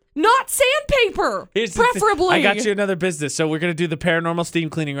not sandpaper, Here's the thing. preferably. I got you another business. So we're going to do the paranormal steam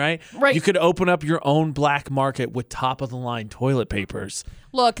cleaning, right? Right. You could open up your own black market with top-of-the-line toilet papers.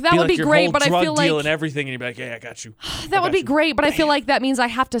 Look, that Be would like be your great, whole but I drug feel deal like and everything, and you'd be like, "Hey, I got you." that would be great, but I feel like that means I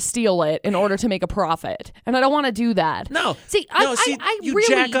have to steal it in order to make a profit, and I don't want to do that. No. See, You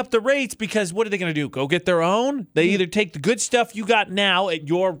really jack up the rates because what are they going to do? Go get their own? They either take the good stuff you got now at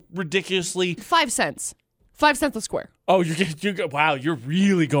your ridiculously 5 cents. 5 cents a square. Oh, wow, you're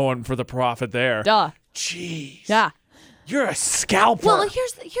really going for the profit there. Duh. Jeez. Yeah. You're a scalper. Well,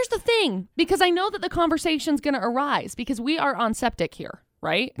 here's the thing, because I know that the conversation's going to arise because we are on septic here.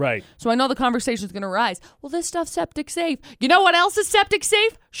 right? Right. So I know the conversation is going to arise. Well, this stuff's septic safe. You know what else is septic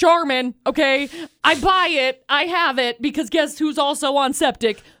safe? Charmin, okay? I buy it. I have it because guess who's also on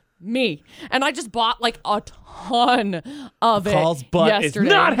septic? Me. And I just bought like a ton of McCall's it butt yesterday.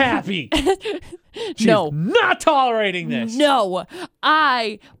 is not happy. She's No. not tolerating this. No.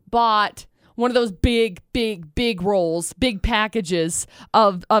 I bought one of those big rolls, big packages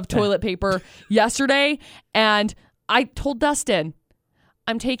of toilet paper yesterday. And I told Dustin,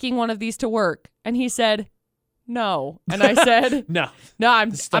 I'm taking one of these to work. And he said, no. And I said, No.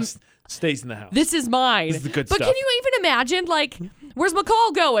 I'm Stays in the house. this is mine. This is the good but stuff. can you even imagine, like, where's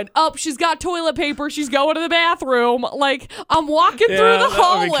McCall going? Oh, she's got toilet paper. She's going to the bathroom. Like, I'm walking through the that would be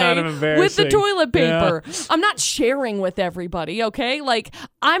hallway kind of with the embarrassing. toilet paper. Yeah. I'm not sharing with everybody, okay? Like,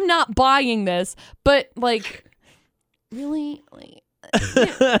 I'm not buying this, but, like, really? Like,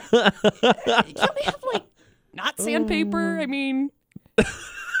 can't we have, like, not sandpaper? I mean...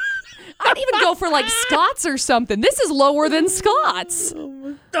 I'd even go for like Scott's or something. This is lower than Scott's.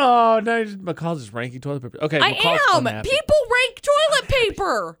 Oh, no. McCall's just ranking toilet paper. Okay, I McCall's am. unhappy. People rank toilet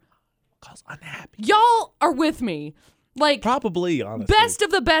paper. McCall's unhappy. Y'all are with me. Like, Probably, honestly. best of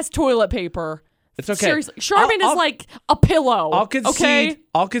the best toilet paper. It's okay. Seriously. Charmin I'll- is like a pillow. I'll concede. Okay?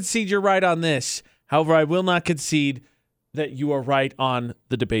 I'll concede you're right on this. However, I will not concede that you are right on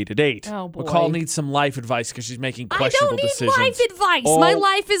the debated 8. Oh, boy. McCall needs some life advice because she's making I questionable don't need decisions. life advice. Oh, My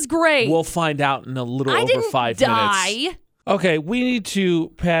life is great. We'll find out in a little I over didn't 5 die. minutes. Okay, we need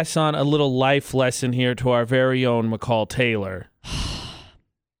to pass on a little life lesson here to our very own McCall Taylor.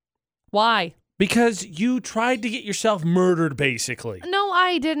 Why? Because you tried to get yourself murdered, basically. No,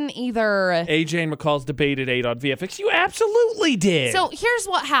 I didn't either. AJ and McCall's debated 8 on VFX. You absolutely did. So here's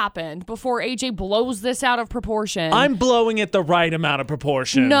what happened before AJ blows this out of proportion. I'm blowing it the right amount of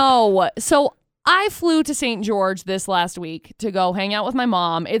proportion. No. So I flew to St. George this last week to go hang out with my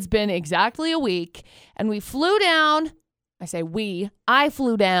mom. It's been exactly a week. And we flew down. I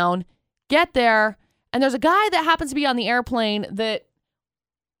flew down, get there. And there's a guy that happens to be on the airplane that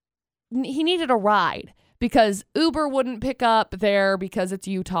he needed a ride because Uber wouldn't pick up there because it's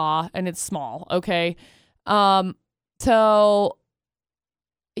Utah and it's small. Okay. So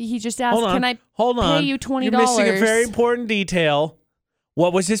he just asked, can I pay you $20? You're missing a very important detail.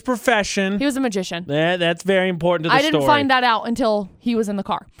 What was his profession? He was a magician. That's very important to the I story. didn't find that out until he was in the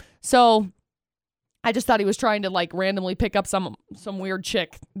car. So I just thought he was trying to like randomly pick up some weird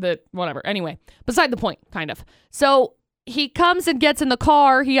chick that whatever. Anyway, beside the point, kind of. So he comes and gets in the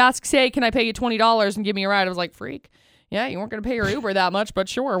car. He asks, hey, can I pay you $20 and give me a ride? I was like, freak. Yeah, you weren't going to pay your Uber that much, but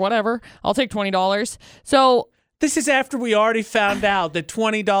sure, whatever. I'll take $20. So this is after we already found out that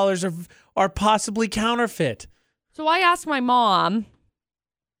 $20 are possibly counterfeit. So I asked my mom,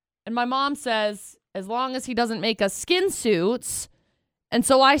 and my mom says, as long as he doesn't make us skin suits. And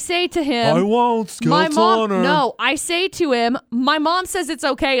so I say to him, I won't. My mom, no, I say to him, my mom says it's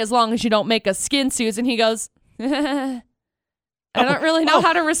okay as long as you don't make us skin suits. And he goes, I don't really know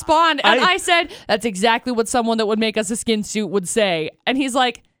how to respond. And I said, that's exactly what someone that would make us a skin suit would say. And he's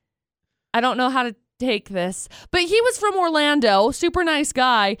like, I don't know how to take this. But he was from Orlando, super nice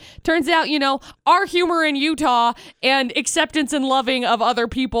guy. Turns out, our humor in Utah and acceptance and loving of other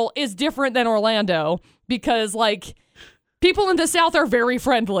people is different than Orlando because, like, people in the South are very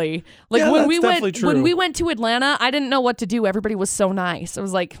friendly. Like, yeah, when we true. went to Atlanta, I didn't know what to do. Everybody was so nice. I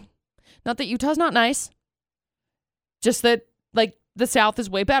was like, not that Utah's not nice, just that, like, the South is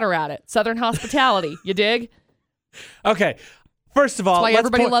way better at it. Southern hospitality, you dig? Okay. First of all, why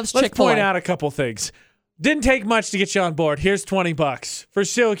everybody loves let's Chick-fil-A. point out a couple things. Didn't take much to get you on board. Here's $20. For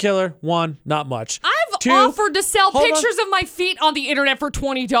serial killer, 1, not much. I've 2, offered to sell hold pictures of my feet on the internet for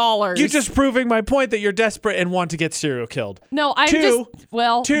 $20. You're just proving my point that you're desperate and want to get serial killed. No, I'm 2,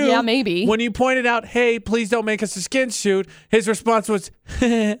 yeah, maybe. When you pointed out, hey, please don't make us a skin suit, his response was,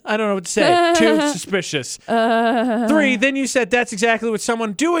 I don't know what to say. 2, suspicious. 3, then you said that's exactly what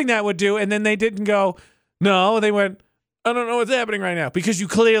someone doing that would do, and then they didn't go, no, they went, I don't know what's happening right now, because you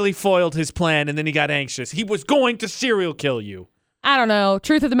clearly foiled his plan, and then he got anxious. He was going to serial kill you. I don't know.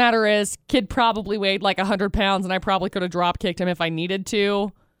 Truth of the matter is, kid probably weighed like 100 pounds, and I probably could have drop kicked him if I needed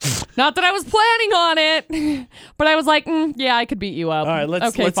to. Not that I was planning on it, but I was like, yeah, I could beat you up. All right,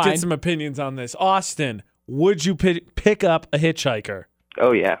 let's get some opinions on this. Austin, would you pick up a hitchhiker?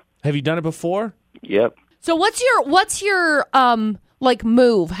 Oh, yeah. Have you done it before? Yep. So what's your like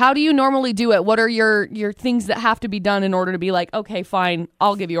move? How do you normally do it? What are your things that have to be done in order to be like, okay, fine,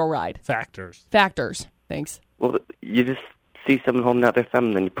 I'll give you a ride? Factors. Thanks. Well, you just see someone holding out their thumb,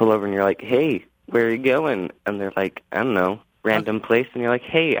 and then you pull over and you're like, hey, where are you going? And they're like, I don't know, random place. And you're like,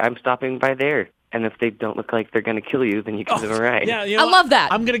 hey, I'm stopping by there. and if they don't look like they're going to kill you, then you give them a ride. Yeah, I love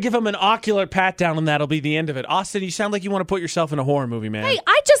that. I'm going to give him an ocular pat down, and that'll be the end of it. Austin, you sound like you want to put yourself in a horror movie, man. Hey,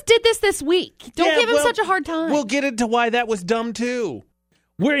 I just did this week. Don't give him such a hard time. We'll get into why that was dumb, too.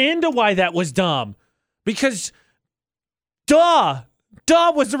 We're into why that was dumb. Because, duh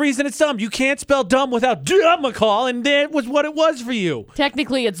was the reason it's dumb. You can't spell dumb without duh, McCall, and that was what it was for you.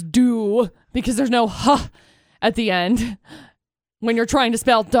 Technically, it's do, because there's no huh at the end when you're trying to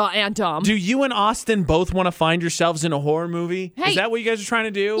spell duh and dumb. Do you and Austin both want to find yourselves in a horror movie? Hey, is that what you guys are trying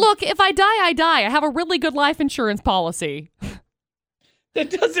to do? Look, if I die, I die. I have a really good life insurance policy. That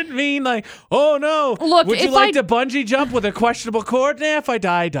doesn't mean like, oh no. Look, would you if like to bungee jump with a questionable cord? Nah, if I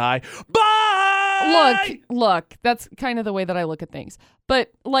die, I die. Bye! Look, that's kind of the way that I look at things.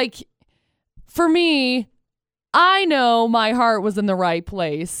 But, like, for me, I know my heart was in the right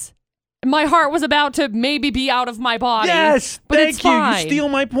place. My heart was about to maybe be out of my body. Yes, but thank it's you. fine. You steal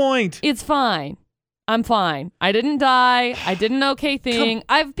my point. It's fine. I'm fine. I didn't die. I did an okay thing.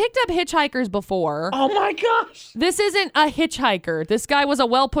 I've picked up hitchhikers before. Oh my gosh. This isn't a hitchhiker. This guy was a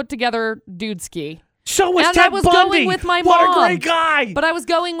well put together dude ski. So was And Ted I was Bundy. going with my What mom. a great guy. But I was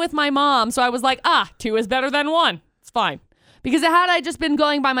going with my mom, so I was like, 2 is better than 1. It's fine. Because had I just been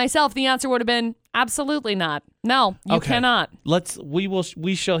going by myself, the answer would have been absolutely not. No, you cannot.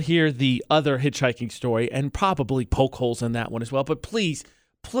 We shall hear the other hitchhiking story and probably poke holes in that one as well. But please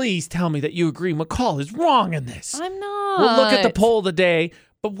tell me that you agree McCall is wrong in this. I'm not. We'll look at the poll of the day,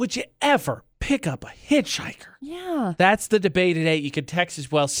 but would you ever pick up a hitchhiker? Yeah. That's the debate at 8. You can text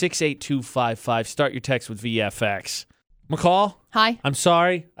as well, 68255. Start your text with VFX. McCall? Hi. I'm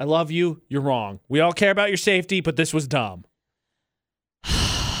sorry. I love you. You're wrong. We all care about your safety, but this was dumb.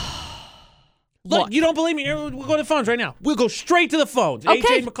 Look, you don't believe me? We'll go to the phones right now. We'll go straight to the phones. Okay.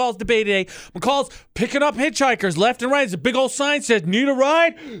 AJ and McCall's debate today. McCall's picking up hitchhikers left and right. There's a big old sign says, need a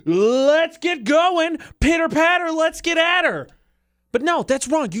ride? Let's get going. Pitter patter, let's get at her. But no, that's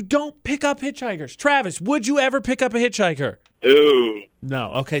wrong. You don't pick up hitchhikers. Travis, would you ever pick up a hitchhiker? Ooh.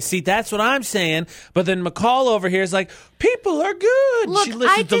 No. Okay, see, that's what I'm saying. But then McCall over here is like, people are good. Look, she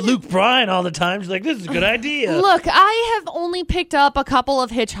listens to Luke Bryan all the time. She's like, this is a good idea. Look, I have only picked up a couple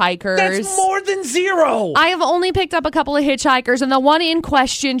of hitchhikers. That's more than 0. I have only picked up a couple of hitchhikers, and the one in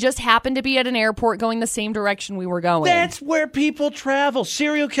question just happened to be at an airport going the same direction we were going. That's where people travel.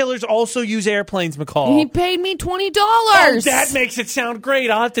 Serial killers also use airplanes, McCall. He paid me $20. Oh, that makes it sound great.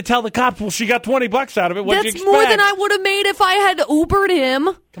 I'll have to tell the cops, well, she got $20 out of it. What'd you That's expect? more than I would have made if I had Ubered him.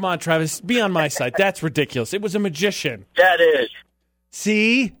 Come on, Travis. Be on my side. That's ridiculous. It was a magician. That is.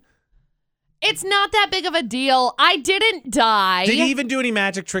 See? It's not that big of a deal. I didn't die. Did he even do any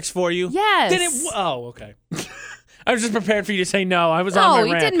magic tricks for you? Yes. Did it? Oh, okay. I was just prepared for you to say no. I was on my No,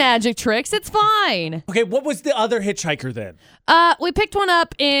 he rant. did magic tricks. It's fine. Okay, what was the other hitchhiker then? We picked one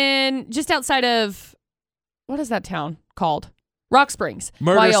up in just outside of, what is that town called? Rock Springs,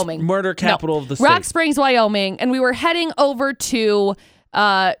 Wyoming. Murder capital of the state. Rock Springs, Wyoming. And we were heading over to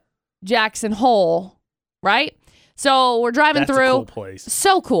Jackson Hole, right? So we're driving That's through. a cool place.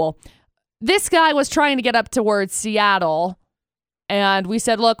 So cool. This guy was trying to get up towards Seattle. And we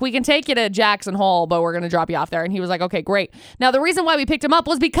said, look, we can take you to Jackson Hole, but we're going to drop you off there. And he was like, okay, great. Now, the reason why we picked him up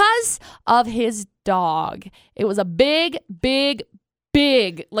was because of his dog. It was a big,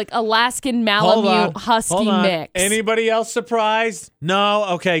 like Alaskan Malamute Husky mix. Anybody else surprised? No?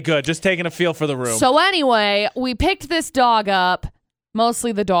 Okay, good. Just taking a feel for the room. So anyway, we picked this dog up,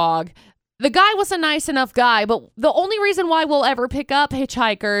 mostly the dog. The guy was a nice enough guy, but the only reason why we'll ever pick up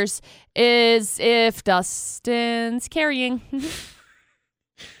hitchhikers is if Dustin's carrying.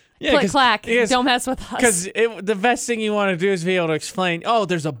 Yeah, Click, clack. yes, Don't mess with us. Because the best thing you want to do is be able to explain, oh,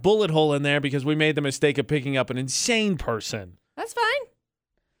 there's a bullet hole in there because we made the mistake of picking up an insane person. That's fine.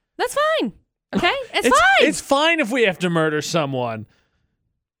 That's fine. Okay? It's fine. It's fine if we have to murder someone.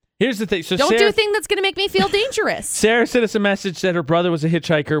 Here's the thing. So Don't Sarah, do a thing that's going to make me feel dangerous. Sarah sent us a message that her brother was a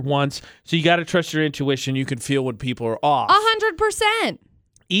hitchhiker once, so you got to trust your intuition. You can feel when people are off. 100%.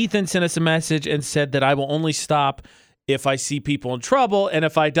 Ethan sent us a message and said that I will only stop if I see people in trouble, and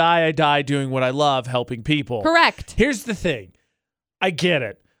if I die doing what I love, helping people. Correct. Here's the thing. I get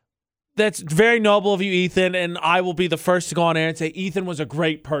it. That's very noble of you, Ethan, and I will be the first to go on air and say Ethan was a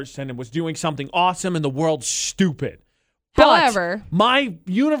great person and was doing something awesome, and the world's stupid. However, But my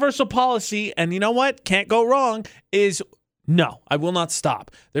universal policy, and you know what? Can't go wrong, is no, I will not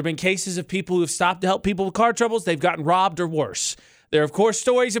stop. There have been cases of people who have stopped to help people with car troubles. They've gotten robbed or worse. There are, of course,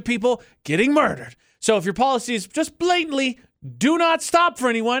 stories of people getting murdered. So if your policy is just blatantly do not stop for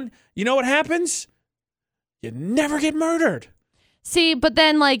anyone, you know what happens? You never get murdered. See, but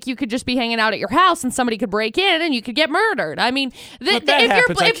then like you could just be hanging out at your house and somebody could break in and you could get murdered. I mean,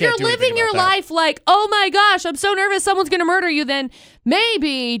 if you're living your life like, oh my gosh, I'm so nervous someone's going to murder you, then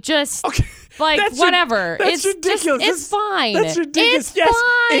maybe just like whatever. That's ridiculous. It's fine. That's ridiculous. It's yes,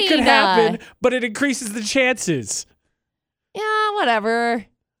 fine. it could happen, but it increases the chances. Yeah, whatever.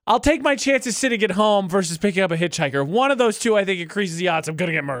 I'll take my chances sitting at home versus picking up a hitchhiker. One of those two, I think, increases the odds I'm going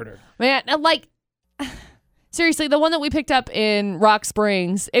to get murdered. Man, like, seriously, the one that we picked up in Rock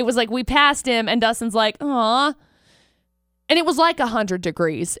Springs, it was like we passed him and Dustin's like, aw. And it was like 100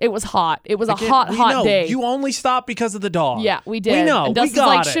 degrees. It was hot. It was a hot day. You only stopped because of the dog. Yeah, we did. We know. And Dustin's we got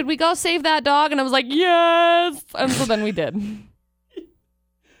like, it. should we go save that dog? And I was like, yes. And so then we did.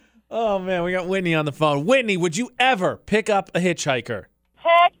 Oh, man, we got Whitney on the phone. Whitney, would you ever pick up a hitchhiker?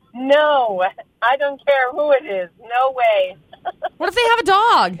 Heck no. I don't care who it is. No way. What if they have a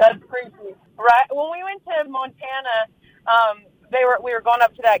dog? That's creepy. Right. When we went to Montana, we were going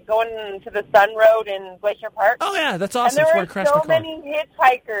up to the Sun Road in Glacier Park. Oh, yeah, that's awesome. And there where were so many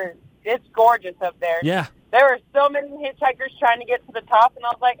hitchhikers. It's gorgeous up there. Yeah. There were so many hitchhikers trying to get to the top, and I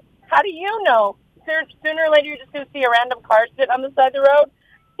was like, how do you know? Sooner or later, you're just going to see a random car sit on the side of the road.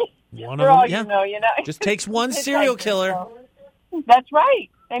 One For of all them, you know. Just takes one serial killer. That's right.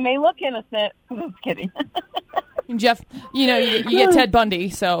 They may look innocent. Just kidding. Jeff, you get Ted Bundy,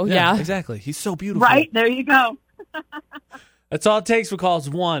 so yeah. Exactly. He's so beautiful. Right, there you go. That's all it takes for calls.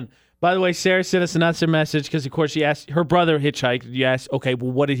 One. By the way, Sarah sent us another message because, of course, she asked her brother hitchhiked. You asked, okay,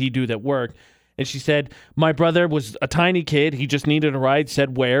 well, what did he do that worked? And she said, my brother was a tiny kid. He just needed a ride,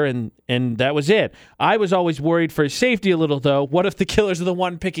 said where, and that was it. I was always worried for his safety a little, though. What if the killers are the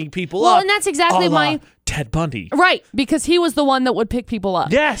one picking people up? Well, and that's exactly my... Ted Bundy. Right, because he was the one that would pick people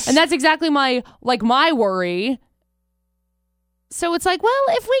up. Yes. And that's exactly my worry. So it's like, well,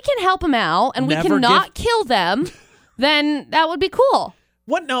 if we can help him out and we can not kill them, then that would be cool.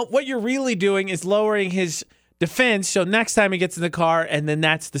 What you're really doing is lowering his defense, so next time he gets in the car, and then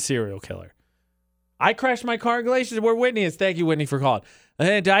that's the serial killer. I crashed my car in Glacier where Whitney is. Thank you, Whitney, for calling.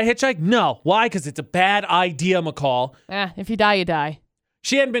 Did I hitchhike? No. Why? Because it's a bad idea, McCall. If you die, you die.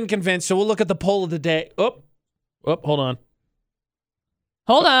 She hadn't been convinced, so we'll look at the poll of the day. Oh, hold on.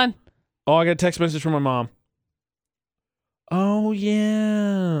 Hold on. Oh, I got a text message from my mom. Oh,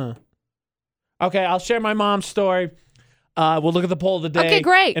 yeah. Okay, I'll share my mom's story. We'll look at the poll of the day. Okay,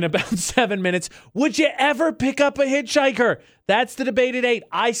 great. In about 7 minutes. Would you ever pick up a hitchhiker? That's the debate at 8.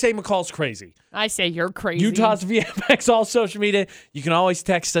 I say McCall's crazy. I say you're crazy. Utah's VFX, all social media. You can always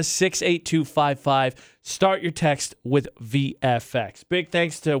text us 68255. Start your text with VFX. Big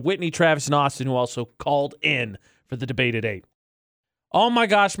thanks to Whitney, Travis, and Austin, who also called in for the debate at 8. Oh my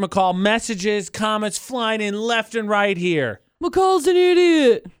gosh, McCall. Messages, comments flying in left and right here. McCall's an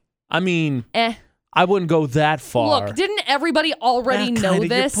idiot. I mean, I wouldn't go that far. Look, didn't everybody already know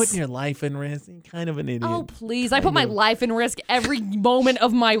this? You're putting your life in risk. You're kind of an idiot. Oh, please. I put my life in risk every moment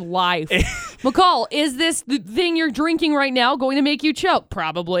of my life. McCall, is this the thing you're drinking right now going to make you choke?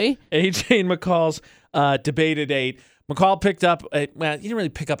 Probably. AJ and McCall's debate at 8. McCall picked up, he didn't really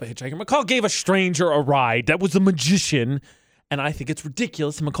pick up a hitchhiker. McCall gave a stranger a ride. That was a magician. And I think it's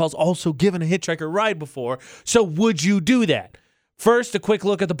ridiculous. And McCall's also given a hitchhiker a ride before. So would you do that? First, a quick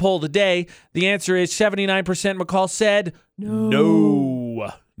look at the poll of the day. The answer is 79% McCall said no.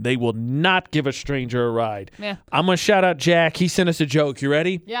 They will not give a stranger a ride. Yeah. I'm going to shout out Jack. He sent us a joke. You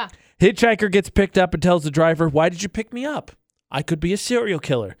ready? Yeah. Hitchhiker gets picked up and tells the driver, why did you pick me up? I could be a serial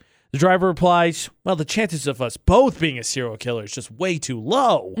killer. The driver replies, well, the chances of us both being a serial killer is just way too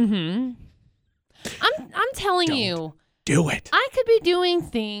low. Mm-hmm. I'm telling you. Do it. I could be doing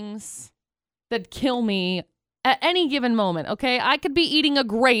things that kill me at any given moment, okay? I could be eating a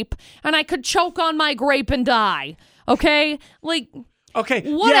grape, and I could choke on my grape and die, okay? Like, okay,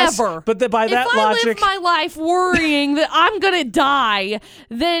 whatever. Yes, but by that if logic... I live my life worrying that I'm going to die,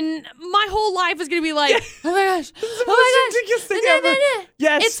 then my whole life is going to be like, oh my gosh, this is the most ridiculous thing ever.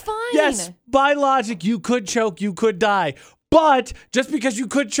 Yes, it's fine. Yes, by logic, you could choke, you could die. But just because you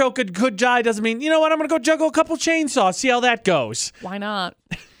could choke and could die doesn't mean, you know what, I'm going to go juggle a couple chainsaws, see how that goes. Why not?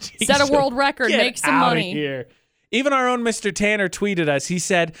 Set a world record, make some money. Here. Even our own Mr. Tanner tweeted us. He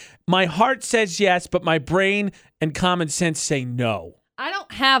said, my heart says yes, but my brain and common sense say no. I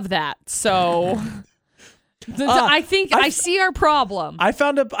don't have that, so... I think I see our problem. I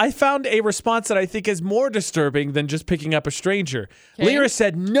found a response that I think is more disturbing than just picking up a stranger. Okay. Lyra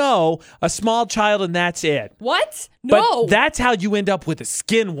said, no, a small child, and that's it. What? No. But that's how you end up with a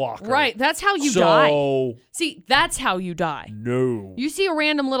skinwalker. Right. That's how you die. See, that's how you die. No. You see a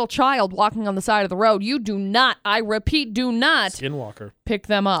random little child walking on the side of the road. You do not, I repeat, do not Skinwalker. pick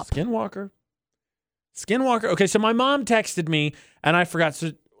them up. Skinwalker. Skinwalker. Okay, so my mom texted me, and I forgot.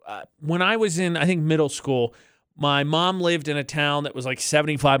 So when I was in, I think, middle school, my mom lived in a town that was like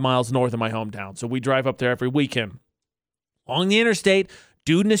 75 miles north of my hometown. So we drive up there every weekend. Along the interstate,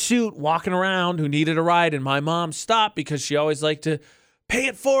 dude in a suit walking around who needed a ride, and my mom stopped because she always liked to pay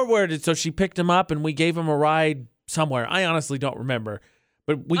it forward. And so she picked him up, and we gave him a ride somewhere. I honestly don't remember,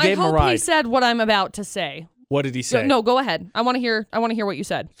 but we gave him a ride. I hope he said what I'm about to say. What did he say? No, go ahead. I want to hear what you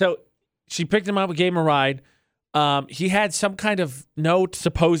said. So she picked him up, we gave him a ride. He had some kind of note,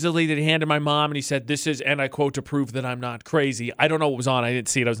 supposedly, that he handed my mom, and he said, "This is," and I quote, "to prove that I'm not crazy." I don't know what was on. I didn't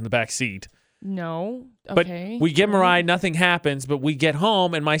see it. I was in the back seat. No. Okay. But we give him a ride. Nothing happens. But we get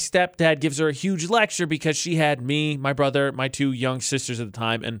home, and my stepdad gives her a huge lecture because she had me, my brother, my 2 young sisters at the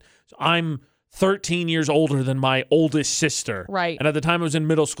time, and I'm 13 years older than my oldest sister. Right. And at the time, I was in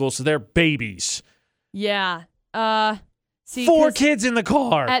middle school, so they're babies. Yeah. See, 4 kids in the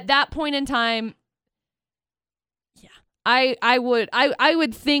car. At that point in time, yeah, I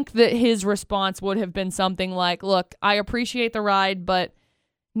would think that his response would have been something like, "Look, I appreciate the ride, but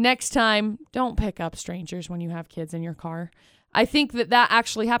next time, don't pick up strangers when you have kids in your car." I think that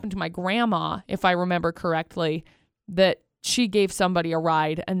actually happened to my grandma, if I remember correctly, that she gave somebody a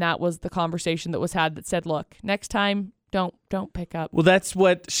ride, and that was the conversation that was had that said, "Look, next time, don't pick up." Well, that's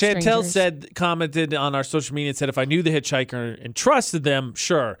what Chantel strangers. commented on our social media and said, if I knew the hitchhiker and trusted them,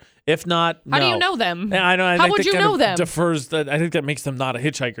 sure. If not, no. How do you know them? Yeah, I know. How would you know them? Defers that. I think that makes them not a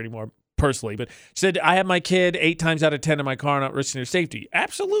hitchhiker anymore, personally. But she said, I have my kid 8 times out of 10 in my car, not risking their safety.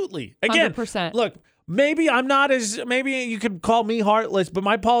 Absolutely. Again, 100%. Look, maybe I'm not as, maybe you could call me heartless, but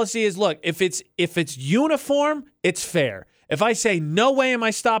my policy is, look, if it's uniform, it's fair. If I say, no way am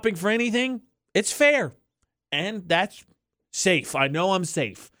I stopping for anything, it's fair. And that's safe. I know I'm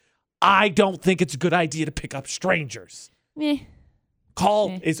safe. I don't think it's a good idea to pick up strangers.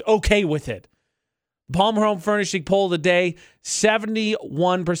 Call is okay with it. Palmer Home Furnishing poll of the day,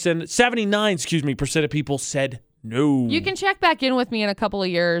 79% of people said no. You can check back in with me in a couple of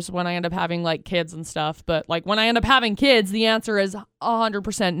years when I end up having like kids and stuff. But like when I end up having kids, the answer is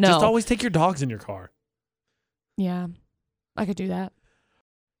 100% no. Just always take your dogs in your car. Yeah, I could do that.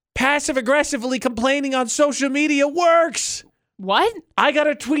 Passive-aggressively complaining on social media works. What? I got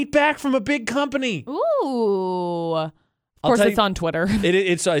a tweet back from a big company. Ooh. Of course, it's on Twitter.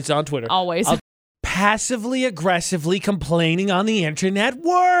 It's on Twitter. Always. Passively aggressively complaining on the internet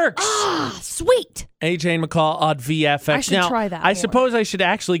works. Ah, sweet. AJ and McCall on VFX. I should try that I more. suppose I should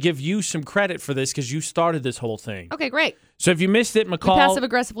actually give you some credit for this because you started this whole thing. Okay, great. So if you missed it, McCall. Passive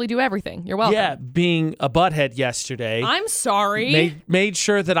aggressively do everything. You're welcome. Yeah, being a butthead yesterday. I'm sorry. Made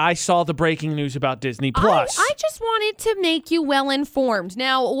sure that I saw the breaking news about Disney Plus. I just wanted to make you well informed.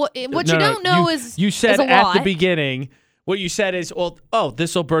 Now, what you don't know is you said a at lot. the beginning. What you said is, well,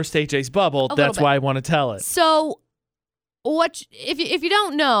 this will burst AJ's bubble. That's why I want to tell it. So, if you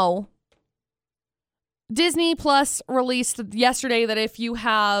don't know, Disney Plus released yesterday that if you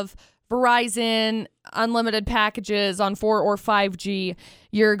have Verizon unlimited packages on 4 or 5G,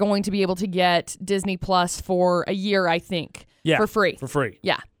 you're going to be able to get Disney Plus for a year, I think. Yeah. For free. For free.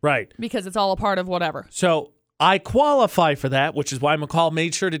 Yeah. Right. Because it's all a part of whatever. So I qualify for that, which is why McCall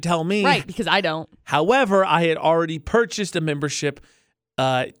made sure to tell me. Right, because I don't. However, I had already purchased a membership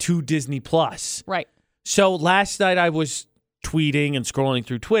to Disney Plus. Right. So last night I was tweeting and scrolling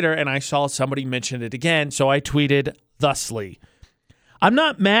through Twitter, and I saw somebody mention it again. So I tweeted thusly. I'm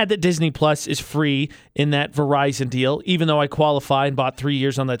not mad that Disney Plus is free in that Verizon deal, even though I qualify and bought 3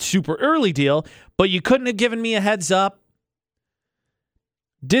 years on that super early deal, but you couldn't have given me a heads up.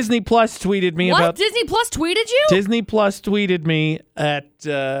 Disney Plus tweeted me about... What? Disney Plus tweeted you? Disney Plus tweeted me at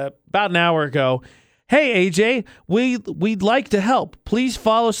about an hour ago. Hey, AJ, we'd like to help. Please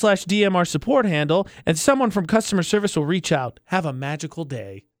follow/DM our support handle, and someone from customer service will reach out. Have a magical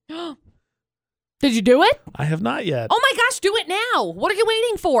day. Did you do it? I have not yet. Oh my gosh, do it now. What are you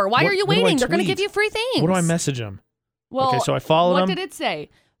waiting for? Why are you what do I waiting? They're going to tweet? give you free things. What do I message them? Well, okay, so I followed them. What did it say?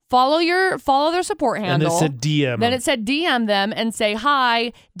 Follow their support handle. And it said DM. Then it said DM them and say,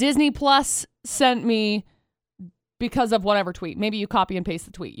 hi, Disney Plus sent me because of whatever tweet. Maybe you copy and paste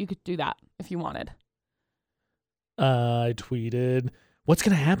the tweet. You could do that if you wanted. I tweeted, what's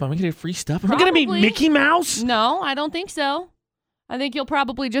going to happen? Am I going to get free stuff? Am I going to be Mickey Mouse? No, I don't think so. I think you'll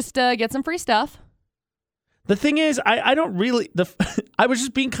probably just get some free stuff. The thing is, I don't really. I was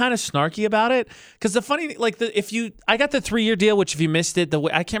just being kind of snarky about it because the funny, I got the 3-year deal, which if you missed it,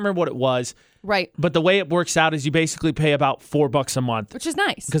 I can't remember what it was. Right. But the way it works out is you basically pay about $4 a month, which is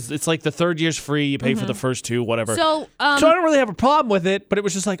nice because it's like the 3rd year's free. You pay for the first 2, whatever. So I don't really have a problem with it, but it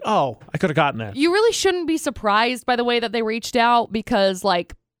was just like, oh, I could have gotten that. You really shouldn't be surprised by the way that they reached out because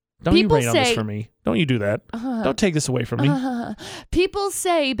Don't People you rain on this say- for me. Don't you do that. Don't take this away from me. People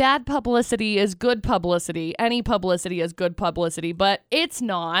say bad publicity is good publicity. Any publicity is good publicity, but it's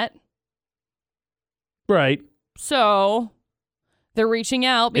not. Right. So they're reaching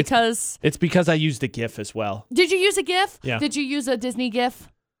out because... It's because I used a GIF as well. Did you use a GIF? Yeah. Did you use a Disney GIF?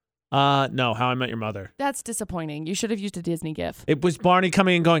 No, How I Met Your Mother. That's disappointing. You should have used a Disney GIF. It was Barney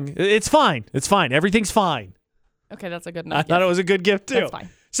coming and going, it's fine. It's fine. Everything's fine. Okay, that's a good I enough thought GIF. it was a good gift too. That's fine.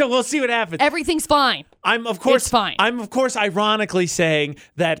 So we'll see what happens. Everything's fine. It's fine. I'm of course ironically saying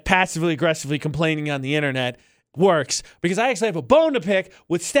that passively aggressively complaining on the internet works because I actually have a bone to pick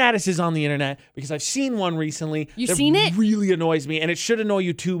with statuses on the internet because I've seen one recently. You've that seen it? Really annoys me, and it should annoy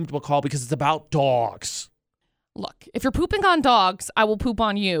you too, McCall, because it's about dogs. Look, if you're pooping on dogs, I will poop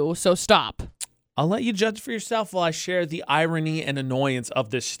on you, so stop. I'll let you judge for yourself while I share the irony and annoyance of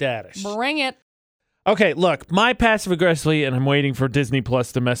this status. Bring it. Okay, look, my passive aggressively, and I'm waiting for Disney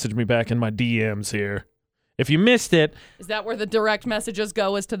Plus to message me back in my DMs here. If you missed it, Is that where the direct messages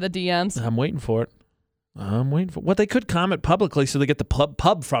go, is to the DMs? I'm waiting for it. What they could comment publicly so they get the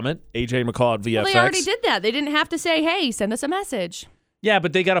pub from it. AJ McCall at VFX. Well, they already did that. They didn't have to say, hey, send us a message. Yeah,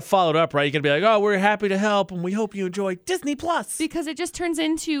 but they got to follow it up, right? You got to be like, oh, we're happy to help, and we hope you enjoy Disney Plus. Because it just turns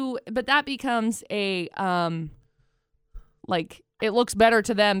into, but that becomes a, it looks better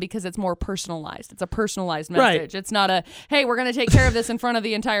to them because it's more personalized. It's a personalized message. Right. It's not a, hey, we're going to take care of this in front of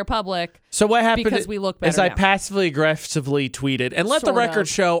the entire public. So what happened Because we look better is I now. passively aggressively tweeted, and let the Sort record of.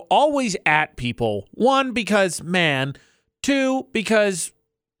 show, always at people. 1, because man. 2, because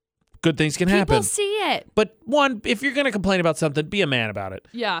good things can happen. People see it. But 1, if you're going to complain about something, be a man about it.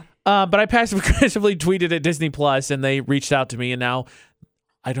 Yeah. But I passive aggressively tweeted at Disney Plus, and they reached out to me, and now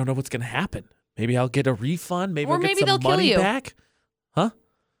I don't know what's going to happen. Maybe I'll get a refund. Maybe Or I'll get maybe some they'll kill money you. back. Huh?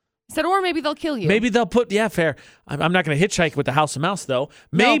 Said, or maybe they'll kill you. Maybe they'll put, yeah, fair. I'm not going to hitchhike with the House of Mouse, though.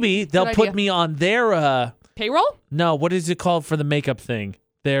 Maybe good they'll put idea. me on their, Payroll? no, what is it called for the makeup thing?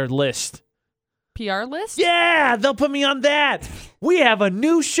 Their list. PR list? Yeah, they'll put me on that. We have a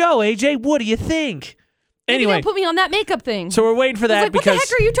new show, AJ. What do you think? Maybe Anyway, they'll put me on that makeup thing. so we're waiting for I that was like, what the because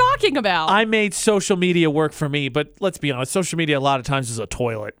heck are you talking about? I made social media work for me, but let's be honest, social media a lot of times is a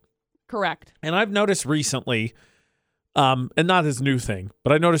toilet. Correct. And I've noticed recently, and not this new thing,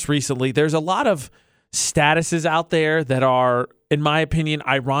 but I noticed recently there's a lot of statuses out there that are, in my opinion,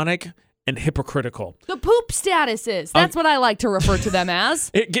 ironic and hypocritical. The poop statuses. That's what I like to refer to them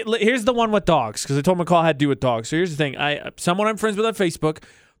as. Here's the one with dogs, because I told McCall it had to do with dogs. So here's the thing. Someone I'm friends with on Facebook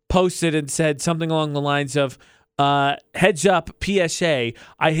posted and said something along the lines of, heads up, PSA,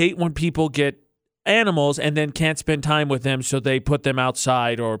 I hate when people get animals and then can't spend time with them, so they put them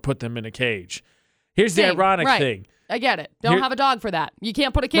outside or put them in a cage. Here's the ironic right. thing. I get it. Don't Here- have a dog for that. You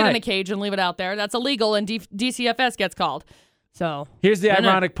can't put a kid in Right. a cage and leave it out there. That's illegal, and DCFS gets called. So Here's the No, no.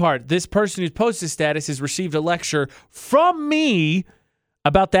 ironic part. This person who's posted status has received a lecture from me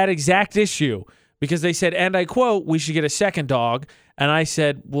about that exact issue because they said, and I quote, we should get a second dog. And I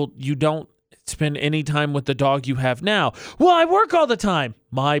said, well, you don't spend any time with the dog you have now. Well, I work all the time.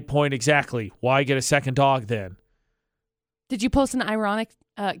 My point exactly. Why get a second dog then? Did you post an ironic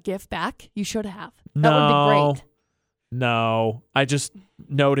GIF back? You should have. That would be great. No. I just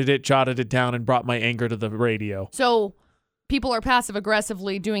noted it, jotted it down, and brought my anger to the radio. So people are passive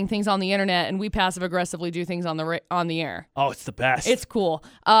aggressively doing things on the internet, and we passive aggressively do things on the air. Oh, it's the best. It's cool.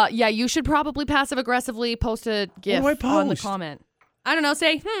 Yeah, you should probably passive aggressively post a GIF What do I on the post? comment. I don't know.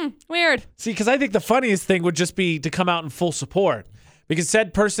 Say, weird. See, because I think the funniest thing would just be to come out in full support. Because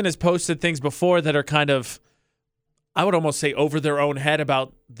said person has posted things before that are kind of, I would almost say, over their own head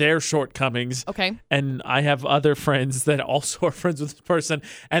about their shortcomings. Okay. And I have other friends that also are friends with this person,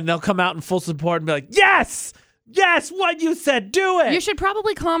 and they'll come out in full support and be like, yes, what you said, do it. You should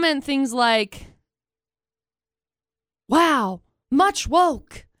probably comment things like, wow, much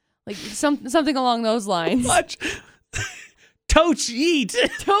woke. Like something along those lines. Much. Totes yeet.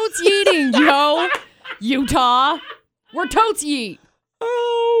 Totes yeeting, yo. Utah. We're totes yeet.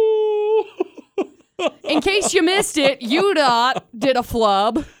 Oh. In case you missed it, Utah did a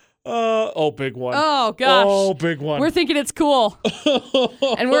flub. Big one. Oh, gosh. Oh, big one. We're thinking it's cool.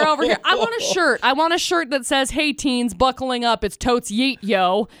 And we're over here. I want a shirt. I want a shirt that says, hey, teens, buckling up. It's totes yeet,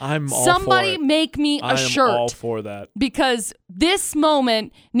 yo. I'm all Somebody for it. make me a I am shirt. all for that. Because this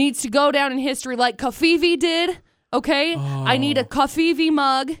moment needs to go down in history like Kafivi did, okay? I need a Kafivi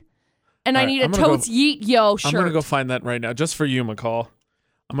mug, and I All right, need a I'm gonna go- totes yeet, yo shirt. I'm going to go find that right now, just for you, McCall.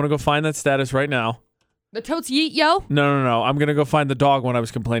 I'm going to go find that status right now. The totes yeet, yo? No. I'm going to go find the dog one I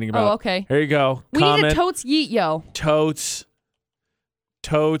was complaining about. Oh, okay. Here you go. We Comment. need a totes yeet, yo. Totes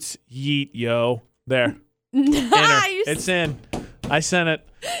yeet, yo. There. Nice. It's in. I sent it.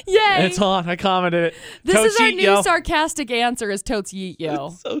 Yay. It's on. I commented it. This Totes is our yeet, new yo. sarcastic answer is totes yeet yo.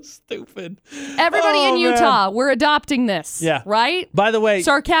 So stupid. Everybody Oh, in Utah, man. we're adopting this. Yeah. Right? By the way,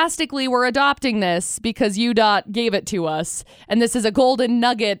 Sarcastically, we're adopting this because UDOT gave it to us. And this is a golden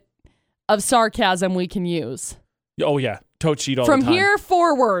nugget of sarcasm we can use. oh yeah, totes yeet all From the time. here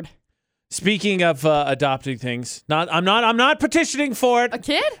forward. Speaking of adopting things, I'm not petitioning for it. A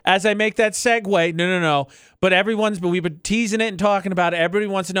kid? As I make that segue, no. But we've been teasing it and talking about it. Everybody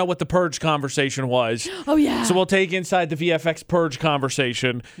wants to know what the purge conversation was. Oh, yeah. So we'll take inside the VFX purge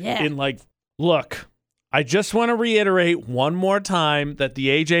conversation. Yeah. Look, I just want to reiterate one more time that the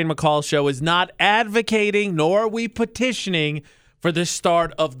AJ and McCall show is not advocating, nor are we petitioning for the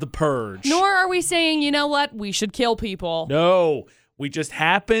start of the purge. Nor are we saying, you know what, we should kill people. No. We just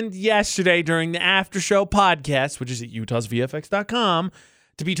happened yesterday during the after show podcast, which is at utahsvfx.com,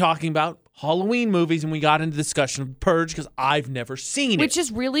 to be talking about Halloween movies, and we got into discussion of Purge because I've never seen it. Which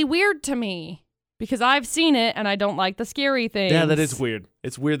is really weird to me because I've seen it and I don't like the scary things. Yeah, that is weird.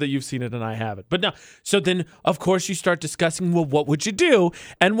 It's weird that you've seen it and I haven't. But no, so then, of course, you start discussing, well, what would you do?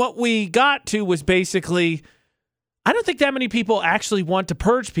 And what we got to was basically, I don't think that many people actually want to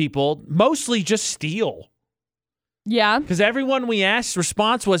purge people, mostly just steal. Yeah. Because everyone we asked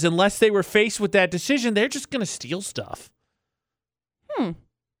response was, unless they were faced with that decision, they're just going to steal stuff.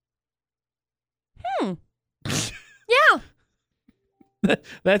 Yeah.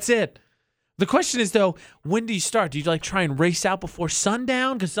 That's it. The question is, though, when do you start? Do you try and race out before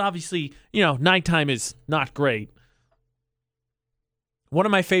sundown? Because obviously, nighttime is not great. One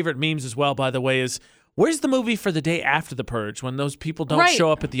of my favorite memes as well, by the way, is where's the movie for the day after the purge when those people don't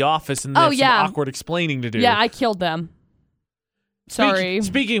show up at the office and they have some awkward explaining to do? Yeah, I killed them. Sorry.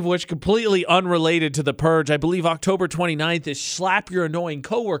 Speaking of which, completely unrelated to the purge, I believe October 29th is Slap Your Annoying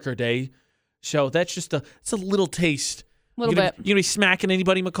Coworker Day. So that's just it's a little taste. A little bit. You gonna be smacking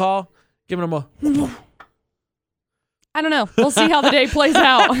anybody, McCall? Giving them a... I don't know. We'll see how the day plays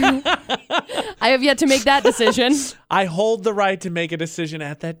out. I have yet to make that decision. I hold the right to make a decision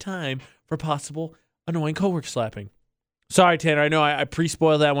at that time for possible annoying coworker slapping. Sorry, Tanner. I know I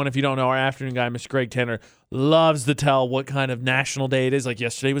pre-spoiled that one. If you don't know, our afternoon guy, Mr. Greg Tanner, loves to tell what kind of national day it is. Like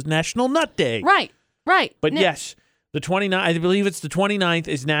yesterday was National Nut Day. Right. But yes, the 29th, I believe it's the 29th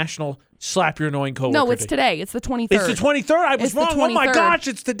is National Slap Your Annoying Coworker No, it's Day. today. It's the 23rd. It's the 23rd. I was wrong. Oh my gosh,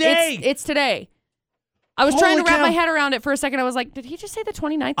 it's today. It's today. I was trying to wrap my head around it for a second. I was like, did he just say the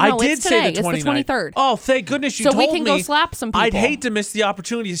 29th? No, I did it's today. say the 29th. It's the 23rd. Oh, thank goodness you told me. So we can go slap some people. I'd hate to miss the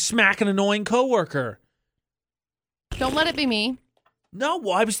opportunity to smack an annoying coworker. Don't let it be me. No,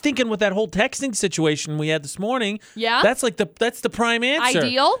 well, I was thinking with that whole texting situation we had this morning. Yeah. That's the prime answer.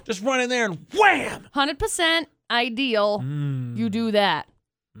 Ideal. Just run in there and wham. 100% ideal. You do that.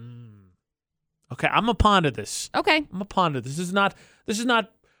 Okay, I'm a ponder this. Okay. I'm a ponder this. This is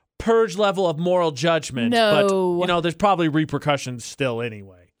not purge level of moral judgment. No. But there's probably repercussions still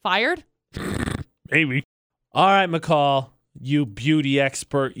anyway. Fired? Maybe. All right, McCall, you beauty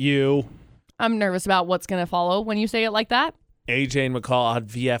expert, you. I'm nervous about what's going to follow when you say it like that. AJ and McCall on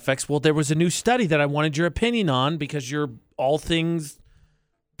VFX. Well, there was a new study that I wanted your opinion on because you're all things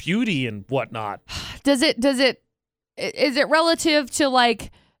beauty and whatnot. Is it relative to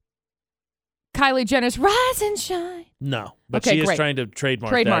like Kylie Jenner's Rise and Shine? No, but Okay, she is great. trying to trademark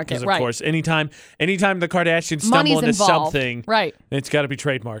that Trademark because, it, of right. course, anytime the Kardashians stumble Money's into involved. something, Right. It's got to be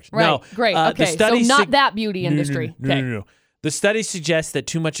trademarked. Right. No, Great. the Okay. So study not that beauty industry. No. The study suggests that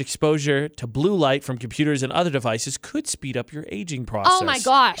too much exposure to blue light from computers and other devices could speed up your aging process. Oh my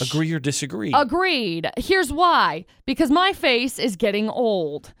gosh. Agree or disagree? Agreed. Here's why. Because my face is getting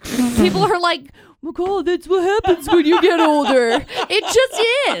old. People are like, McCall, that's what happens when you get older. It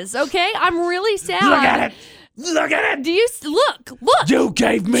just is, okay? I'm really sad. Look at it. Look at it. Do you look? You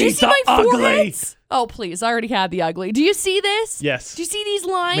gave me Do you see the my ugly. foreheads? Oh, please. I already had the ugly. Do you see this? Yes. Do you see these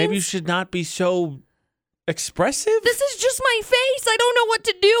lines? Maybe you should not be so expressive. This is just my face. I don't know what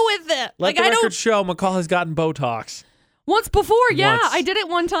to do with it. Let the record show McCall has gotten Botox. Once before, yeah. Once. I did it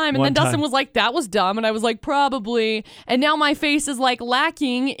one time, and then Dustin was like, that was dumb. And I was like, probably. And now my face is like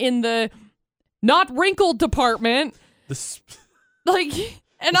lacking in the not wrinkled department.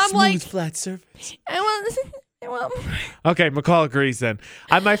 And I'm like, smooth, flat surface. Okay, McCall agrees then.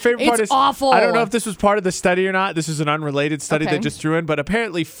 My favorite part is awful. I don't know if this was part of the study or not. This is an unrelated study Okay. they just threw in, but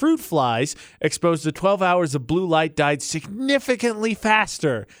apparently fruit flies exposed to 12 hours of blue light died significantly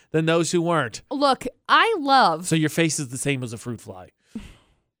faster than those who weren't. Look, I love. So your face is the same as a fruit fly.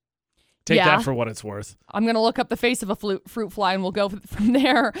 Take Yeah. that for what it's worth. I'm going to look up the face of a fruit fly and we'll go from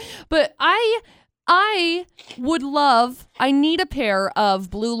there. But I would love, I need a pair of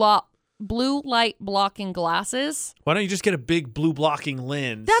blue blue light blocking glasses. Why don't you just get a big blue blocking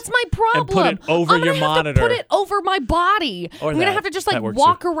lens? That's my problem. And put it over your monitor. To put it over my body. Or I'm gonna have to just like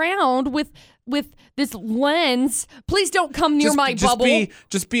walk around with this lens. Please don't come near my bubble.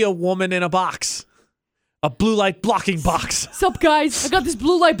 Just be a woman in a box. A blue light blocking box. Sup, guys? I got this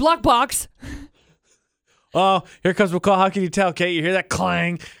blue light block box. Oh, here comes McCall. How can you tell, Kate? You hear that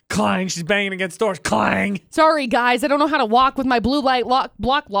clang, clang. She's banging against doors. Clang. Sorry, guys. I don't know how to walk with my blue light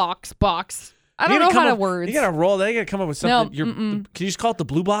block locks box. I don't know how to words. You gotta roll that. You gotta come up with something. No, can you just call it the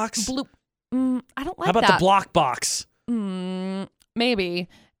blue box? I don't like that. How about the block box? Maybe.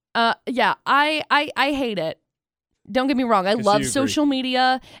 Yeah. I hate it. Don't get me wrong. I love social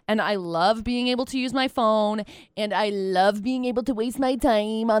media, and I love being able to use my phone, and I love being able to waste my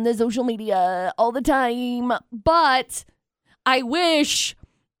time on the social media all the time. But I wish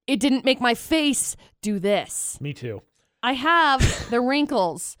it didn't make my face do this. Me too. I have the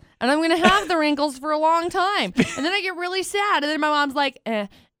wrinkles, and I'm going to have the wrinkles for a long time. And then I get really sad, and then my mom's like,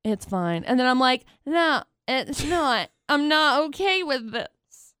 it's fine. And then I'm like, no, it's not. I'm not okay with this.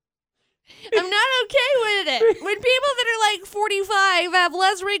 I'm not okay with it. When people that are like 45 have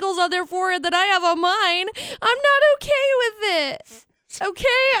less wrinkles on their forehead than I have on mine, I'm not okay with it.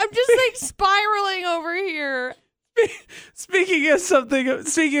 Okay? I'm just like spiraling over here. Speaking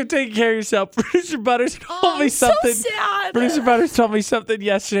of taking care of yourself, Producer Butters told me something. So sad. Producer Butters told me something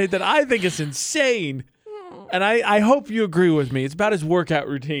yesterday that I think is insane. And I hope you agree with me. It's about his workout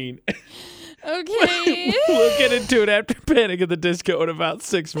routine. Okay. We'll get into it after Panic at the Disco in about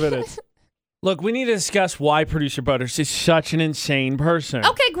 6 minutes. Look, we need to discuss why Producer Butters is such an insane person.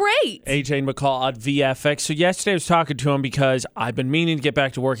 Okay, great. AJ and McCall at VFX. So yesterday I was talking to him because I've been meaning to get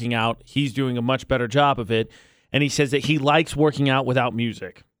back to working out. He's doing a much better job of it. And he says that he likes working out without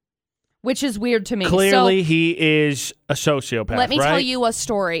music. Which is weird to me. Clearly, he is a sociopath, Let me right? tell you a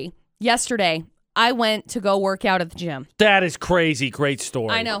story. Yesterday, I went to go work out at the gym. That is crazy. Great story.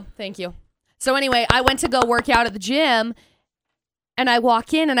 I know. Thank you. So anyway, I went to go work out at the gym. And I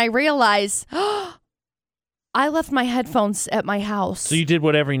walk in and I realize, I left my headphones at my house. So you did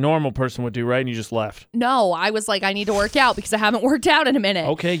what every normal person would do, right? And you just left. No, I was like, I need to work out because I haven't worked out in a minute.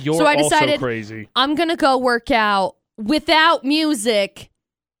 Okay, you're so I decided, also crazy. I'm going to go work out without music.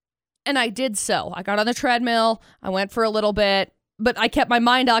 And I did so. I got on the treadmill. I went for a little bit. But I kept my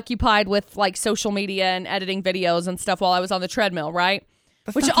mind occupied with like social media and editing videos and stuff while I was on the treadmill, right?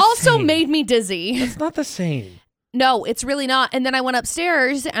 Which also made me dizzy. It's not the same. No, it's really not. And then I went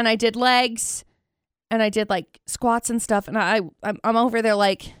upstairs and I did legs and I did like squats and stuff. And I'm over there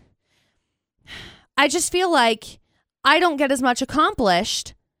like, I just feel like I don't get as much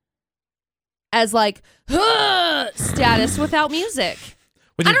accomplished as like status without music.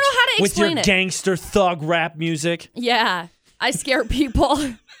 I don't know how to explain it. With your gangster thug rap music. Yeah, I scare people.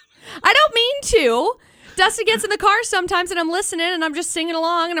 I don't mean to. Dustin gets in the car sometimes and I'm listening and I'm just singing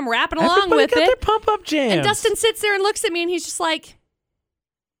along and I'm rapping along with got it. Their pump up jams. And Dustin sits there and looks at me and he's just like,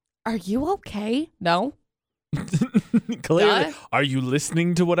 "Are you okay?" No. Clearly. Are you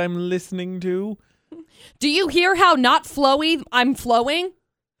listening to what I'm listening to? Do you hear how not flowy I'm flowing?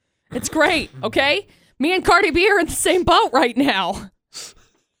 It's great, okay? Me and Cardi B are in the same boat right now.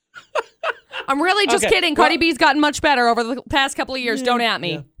 I'm really just kidding. Cardi B's gotten much better over the past couple of years. Don't at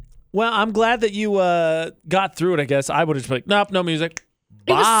me. Yeah. Well, I'm glad that you got through it, I guess. I would have just been like, nope, no music.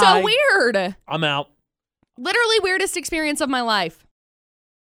 Bye. It was so weird. I'm out. Literally weirdest experience of my life.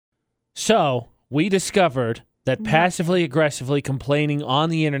 So, we discovered that passively aggressively complaining on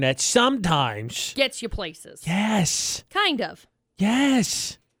the internet sometimes gets you places. Yes. Kind of.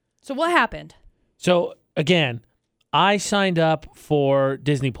 Yes. So what happened? So, again, I signed up for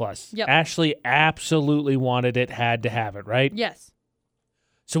Disney Plus. Yep. Ashley absolutely wanted it, had to have it, right? Yes.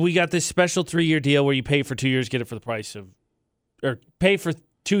 So we got this special 3-year deal where you pay for 2 years, get it for the price of, or pay for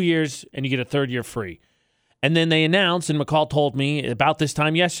 2 years and you get a third year free. And then they announced, and McCall told me about this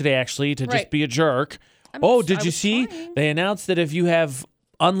time yesterday, actually, to just be a jerk. Did you see? Trying. They announced that if you have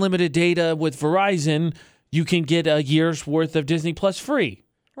unlimited data with Verizon, you can get a year's worth of Disney Plus free.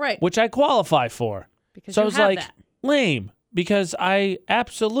 Right. Which I qualify for. Because so I was like, that. Lame, because I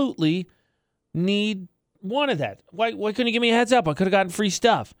absolutely wanted that. Why couldn't you give me a heads up? I could have gotten free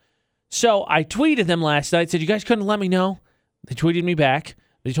stuff. So I tweeted them last night, said, you guys couldn't let me know? They tweeted me back.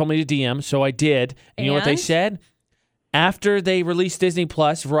 They told me to DM, so I did. And you know what they said? After they release Disney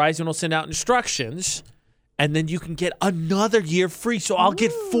Plus, Verizon will send out instructions, and then you can get another year free. So I'll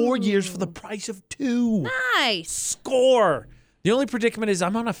get 4 years for the price of 2. Nice. Score. The only predicament is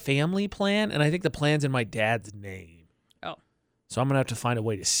I'm on a family plan, and I think the plan's in my dad's name. Oh. So I'm going to have to find a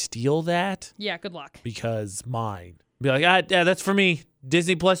way to steal that. Yeah, good luck. Because mine. Be like, yeah, that's for me.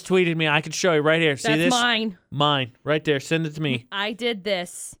 Disney Plus tweeted me. I can show you right here. See this? That's mine. Mine. Right there. Send it to me. I did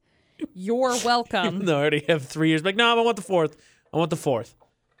this. You're welcome. No, I already have 3 years. Like, no, I want the 4th. I want the 4th.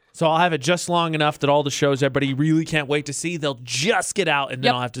 So I'll have it just long enough that all the shows everybody really can't wait to see, they'll just get out, and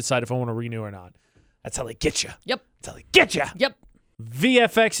then I'll have to decide if I want to renew or not. That's how they get you. Yep. That's how they get you. Yep.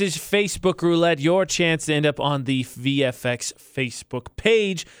 VFX's Facebook Roulette, your chance to end up on the VFX Facebook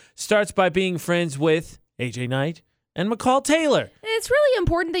page, starts by being friends with AJ Knight and McCall Taylor. It's really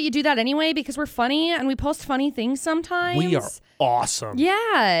important that you do that anyway because we're funny and we post funny things sometimes. We are awesome.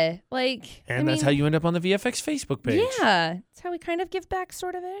 Yeah. That's how you end up on the VFX Facebook page. Yeah. It's how we kind of give back,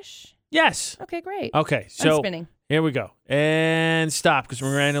 sort of ish. Yes. Okay, great. Okay, I'm so spinning. Here we go. And stop, because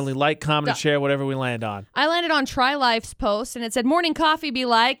we're randomly like, comment, and share whatever we land on. I landed on Try Life's post, and it said, morning coffee be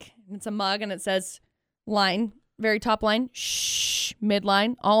like. And it's a mug, and it says, line, very top line, shh,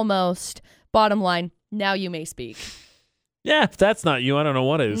 midline, almost, bottom line, now you may speak. Yeah, if that's not you, I don't know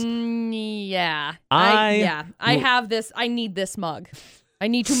what is. Yeah. I have this. I need this mug. I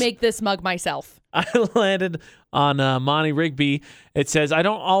need to make this mug myself. I landed on Monty Rigby. It says, I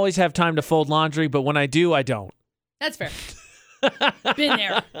don't always have time to fold laundry, but when I do, I don't. That's fair. Been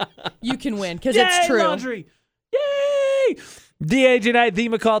there. You can win, because it's true. Laundry. Yay! The AJ Knight, the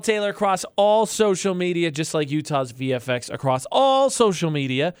McCall Taylor, across all social media, just like Utah's VFX, across all social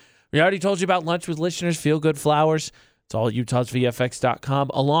media. We already told you about Lunch with Listeners, Feel Good Flowers. It's all at utahsvfx.com,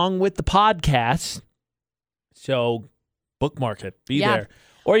 along with the podcast. So bookmark it. Be there.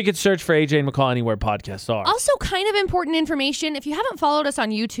 Or you could search for AJ and McCall anywhere podcasts are. Also, kind of important information. If you haven't followed us on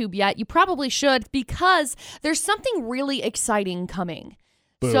YouTube yet, you probably should, because there's something really exciting coming.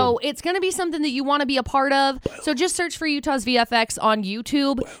 Boom. So it's going to be something that you want to be a part of. Boom. So just search for Utah's VFX on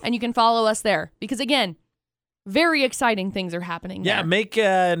YouTube, and you can follow us there. Because, again, very exciting things are happening there. Make,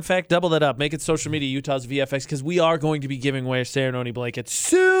 in fact, double that up. Make it social media, Utah's VFX, because we are going to be giving away a ceremony blanket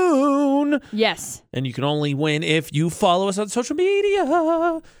soon. Yes. And you can only win if you follow us on social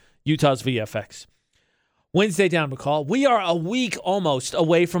media, Utah's VFX. Wednesday down, McCall. We are a week almost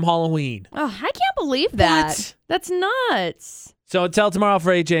away from Halloween. Oh, I can't believe that. What? That's nuts. So until tomorrow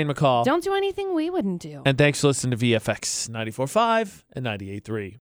for AJ and McCall. Don't do anything we wouldn't do. And thanks for listening to VFX 94.5 and 98.3.